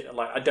sometimes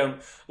I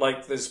don't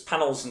like, there's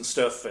panels and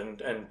stuff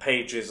and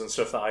pages and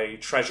stuff that I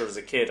treasure as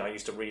a kid. I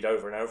used to read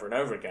over and over and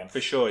over again.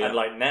 For sure, yeah. And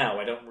like now,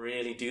 I don't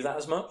really do that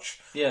as much.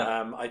 Yeah.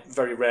 I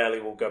very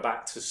rarely will go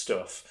back to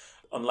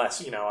stuff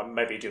unless I'm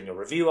maybe doing a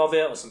review of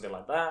it or something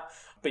like that.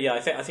 But yeah,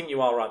 I think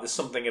you are right. There's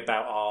something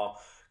about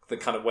the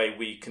kind of way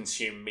we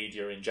consume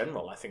media in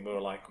general. I think we're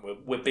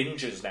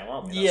bingers now,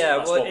 aren't we?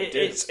 That's what we do.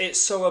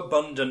 It's so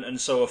abundant and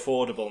so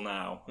affordable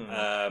now.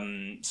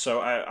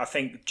 So I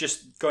think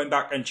just going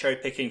back and cherry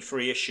picking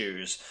 3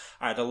 issues,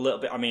 I had a little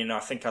bit. I mean, I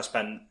think I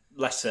spent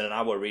less than an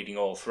hour reading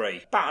all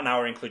 3. About an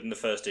hour including the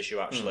first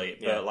issue actually.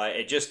 But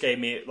it just gave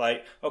me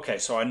okay,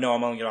 so I know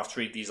I'm only gonna have to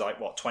read these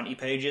 20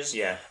 pages.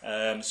 Yeah.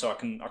 So I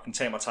can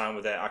take my time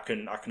with it. I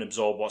can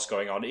absorb what's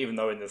going on, even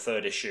though in the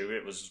 3rd issue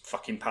it was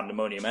fucking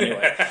pandemonium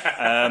anyway.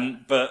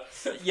 But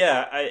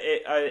yeah,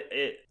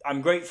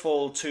 I'm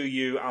grateful to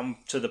you and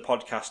to the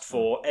podcast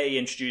for A,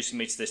 introducing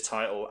me to this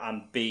title,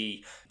 and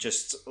B,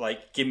 just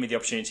giving me the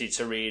opportunity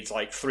to read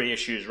 3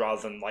 issues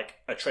rather than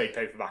a trade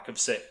paperback of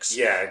 6.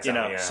 Yeah,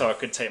 exactly. So I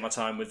could take my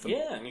time with them.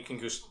 Yeah, and you can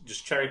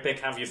just cherry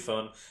pick, have your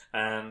fun,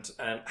 and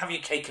have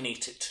your cake and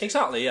eat it.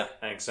 Exactly, yeah.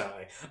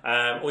 Exactly.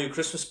 Or your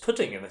Christmas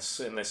pudding in this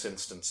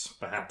instance,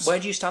 perhaps. Where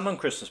do you stand on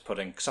Christmas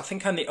pudding? Because I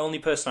think I'm the only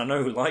person I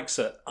know who likes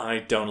it. I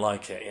don't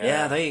like it.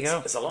 Yeah, there you go.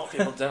 There's a lot of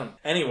people don't.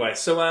 Anyway,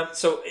 so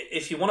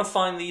if you want to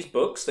find these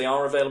books, they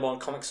are available on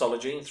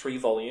Comixology in 3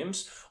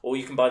 volumes, or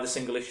you can buy the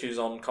single issues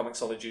on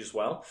Comixology as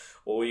well,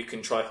 or you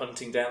can try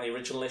hunting down the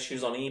original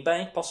issues on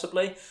eBay,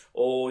 possibly,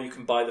 or you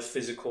can buy the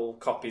physical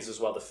copies as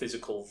well, the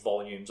physical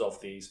volumes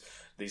of these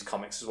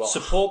comics as well.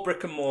 Support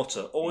brick and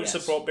mortar. Always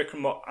support brick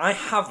and mortar. I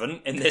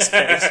haven't in this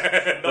case,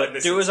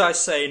 but do as I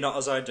say, not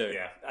as I do.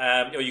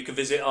 Yeah. Or you can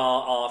visit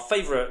our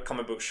favourite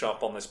comic book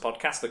shop on this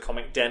podcast, the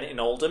Comic Den in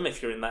Oldham,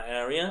 if you're in that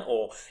area,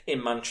 or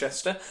in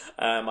Manchester.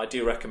 I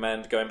do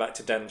recommend going back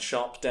to Den's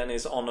shop. Den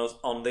is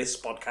on this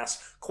podcast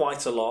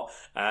quite a lot.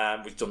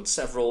 We've done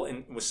several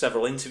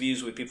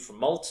interviews with people from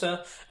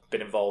Malta.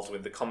 Been involved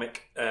with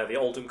the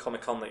Oldham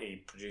Comic Con that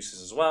he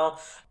produces as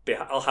well.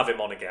 I'll have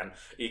him on again.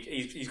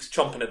 He's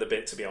chomping at the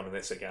bit to be on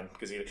this again,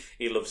 because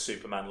he loves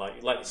Superman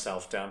like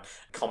yourself, Dan.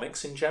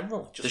 Comics in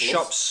general. The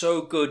shop's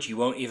so good you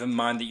won't even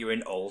mind that you're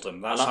in Oldham.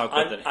 That's how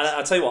good it is.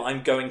 I'll tell you what,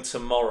 I'm going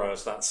tomorrow,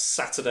 so that's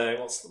Saturday.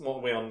 What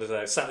are we on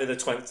today? Saturday the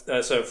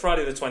 20th. So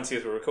Friday the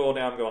 20th we're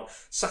recording. I'm going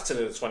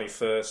Saturday the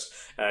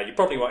 21st. You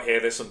probably won't hear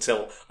this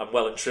until I'm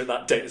well and true.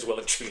 That date is well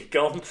and truly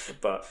gone,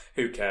 but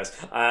who cares?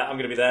 I'm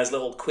going to be there. There's a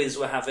little quiz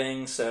we're having.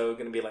 So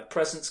going to be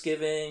presents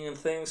giving and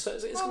things. So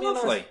it's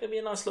going to be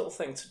a nice little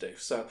thing to do.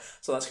 So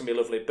that's going to be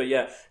lovely. But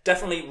yeah,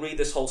 definitely read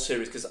this whole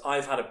series, because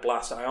I've had a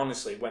blast. I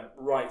honestly went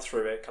right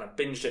through it, kind of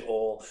binged it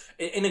all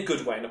in a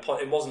good way.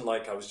 It wasn't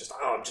like I was just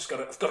I've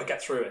got to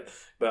get through it.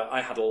 But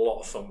I had a lot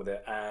of fun with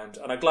it, and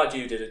I'm glad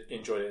you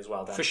enjoyed it as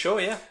well, Dan. For sure,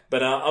 yeah.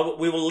 But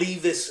we will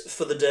leave this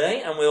for the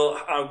day, and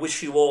I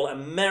wish you all a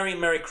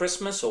Merry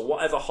Christmas, or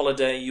whatever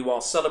holiday you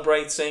are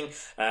celebrating,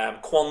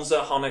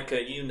 Kwanzaa,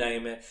 Hanukkah, you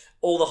name it,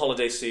 all the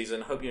holiday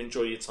season. Hope you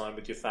enjoy your time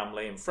with your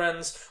family and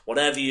friends,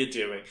 whatever you're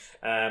doing.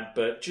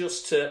 But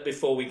just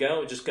before we go,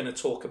 we're just going to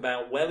talk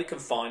about where we can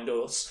find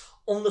us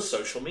on the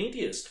social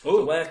medias.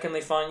 So where can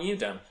they find you,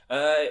 Dan?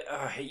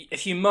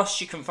 If you must,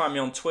 you can find me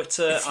on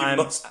Twitter. If you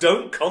must,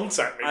 don't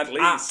contact me, please.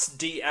 I'm at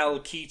DL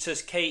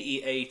Keatis,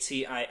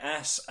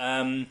 Keatis.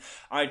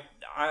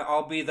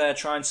 I'll be there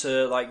trying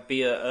to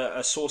be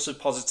a source of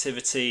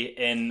positivity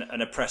in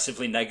an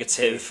oppressively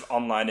negative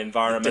online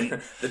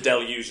environment. The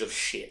deluge of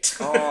shit.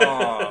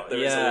 Oh, there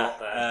is a lot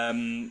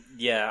there.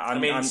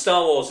 Yeah,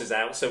 Star Wars is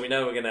out, so we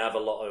know we're going to have a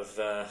lot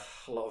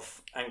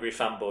of angry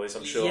fanboys,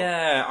 I'm sure.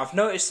 Yeah, I've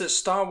noticed that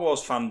Star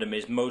Wars fandom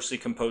is mostly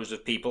composed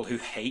of people who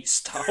hate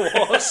Star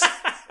Wars.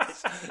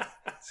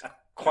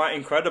 quite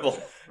incredible.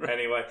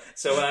 Anyway,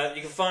 so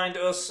you can find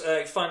us, you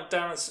can find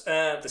Dan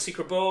at The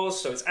Secret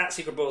Balls, so it's at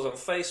Secret Balls on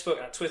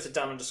Facebook, at Twitter,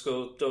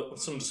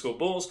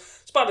 Dan_balls,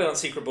 Spider on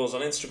Secret Balls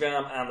on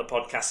Instagram, and the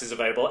podcast is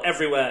available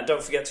everywhere. And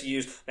don't forget to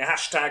use the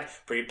hashtag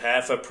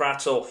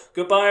 #PrepareForPrattle.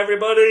 Goodbye,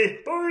 everybody.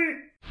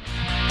 Bye.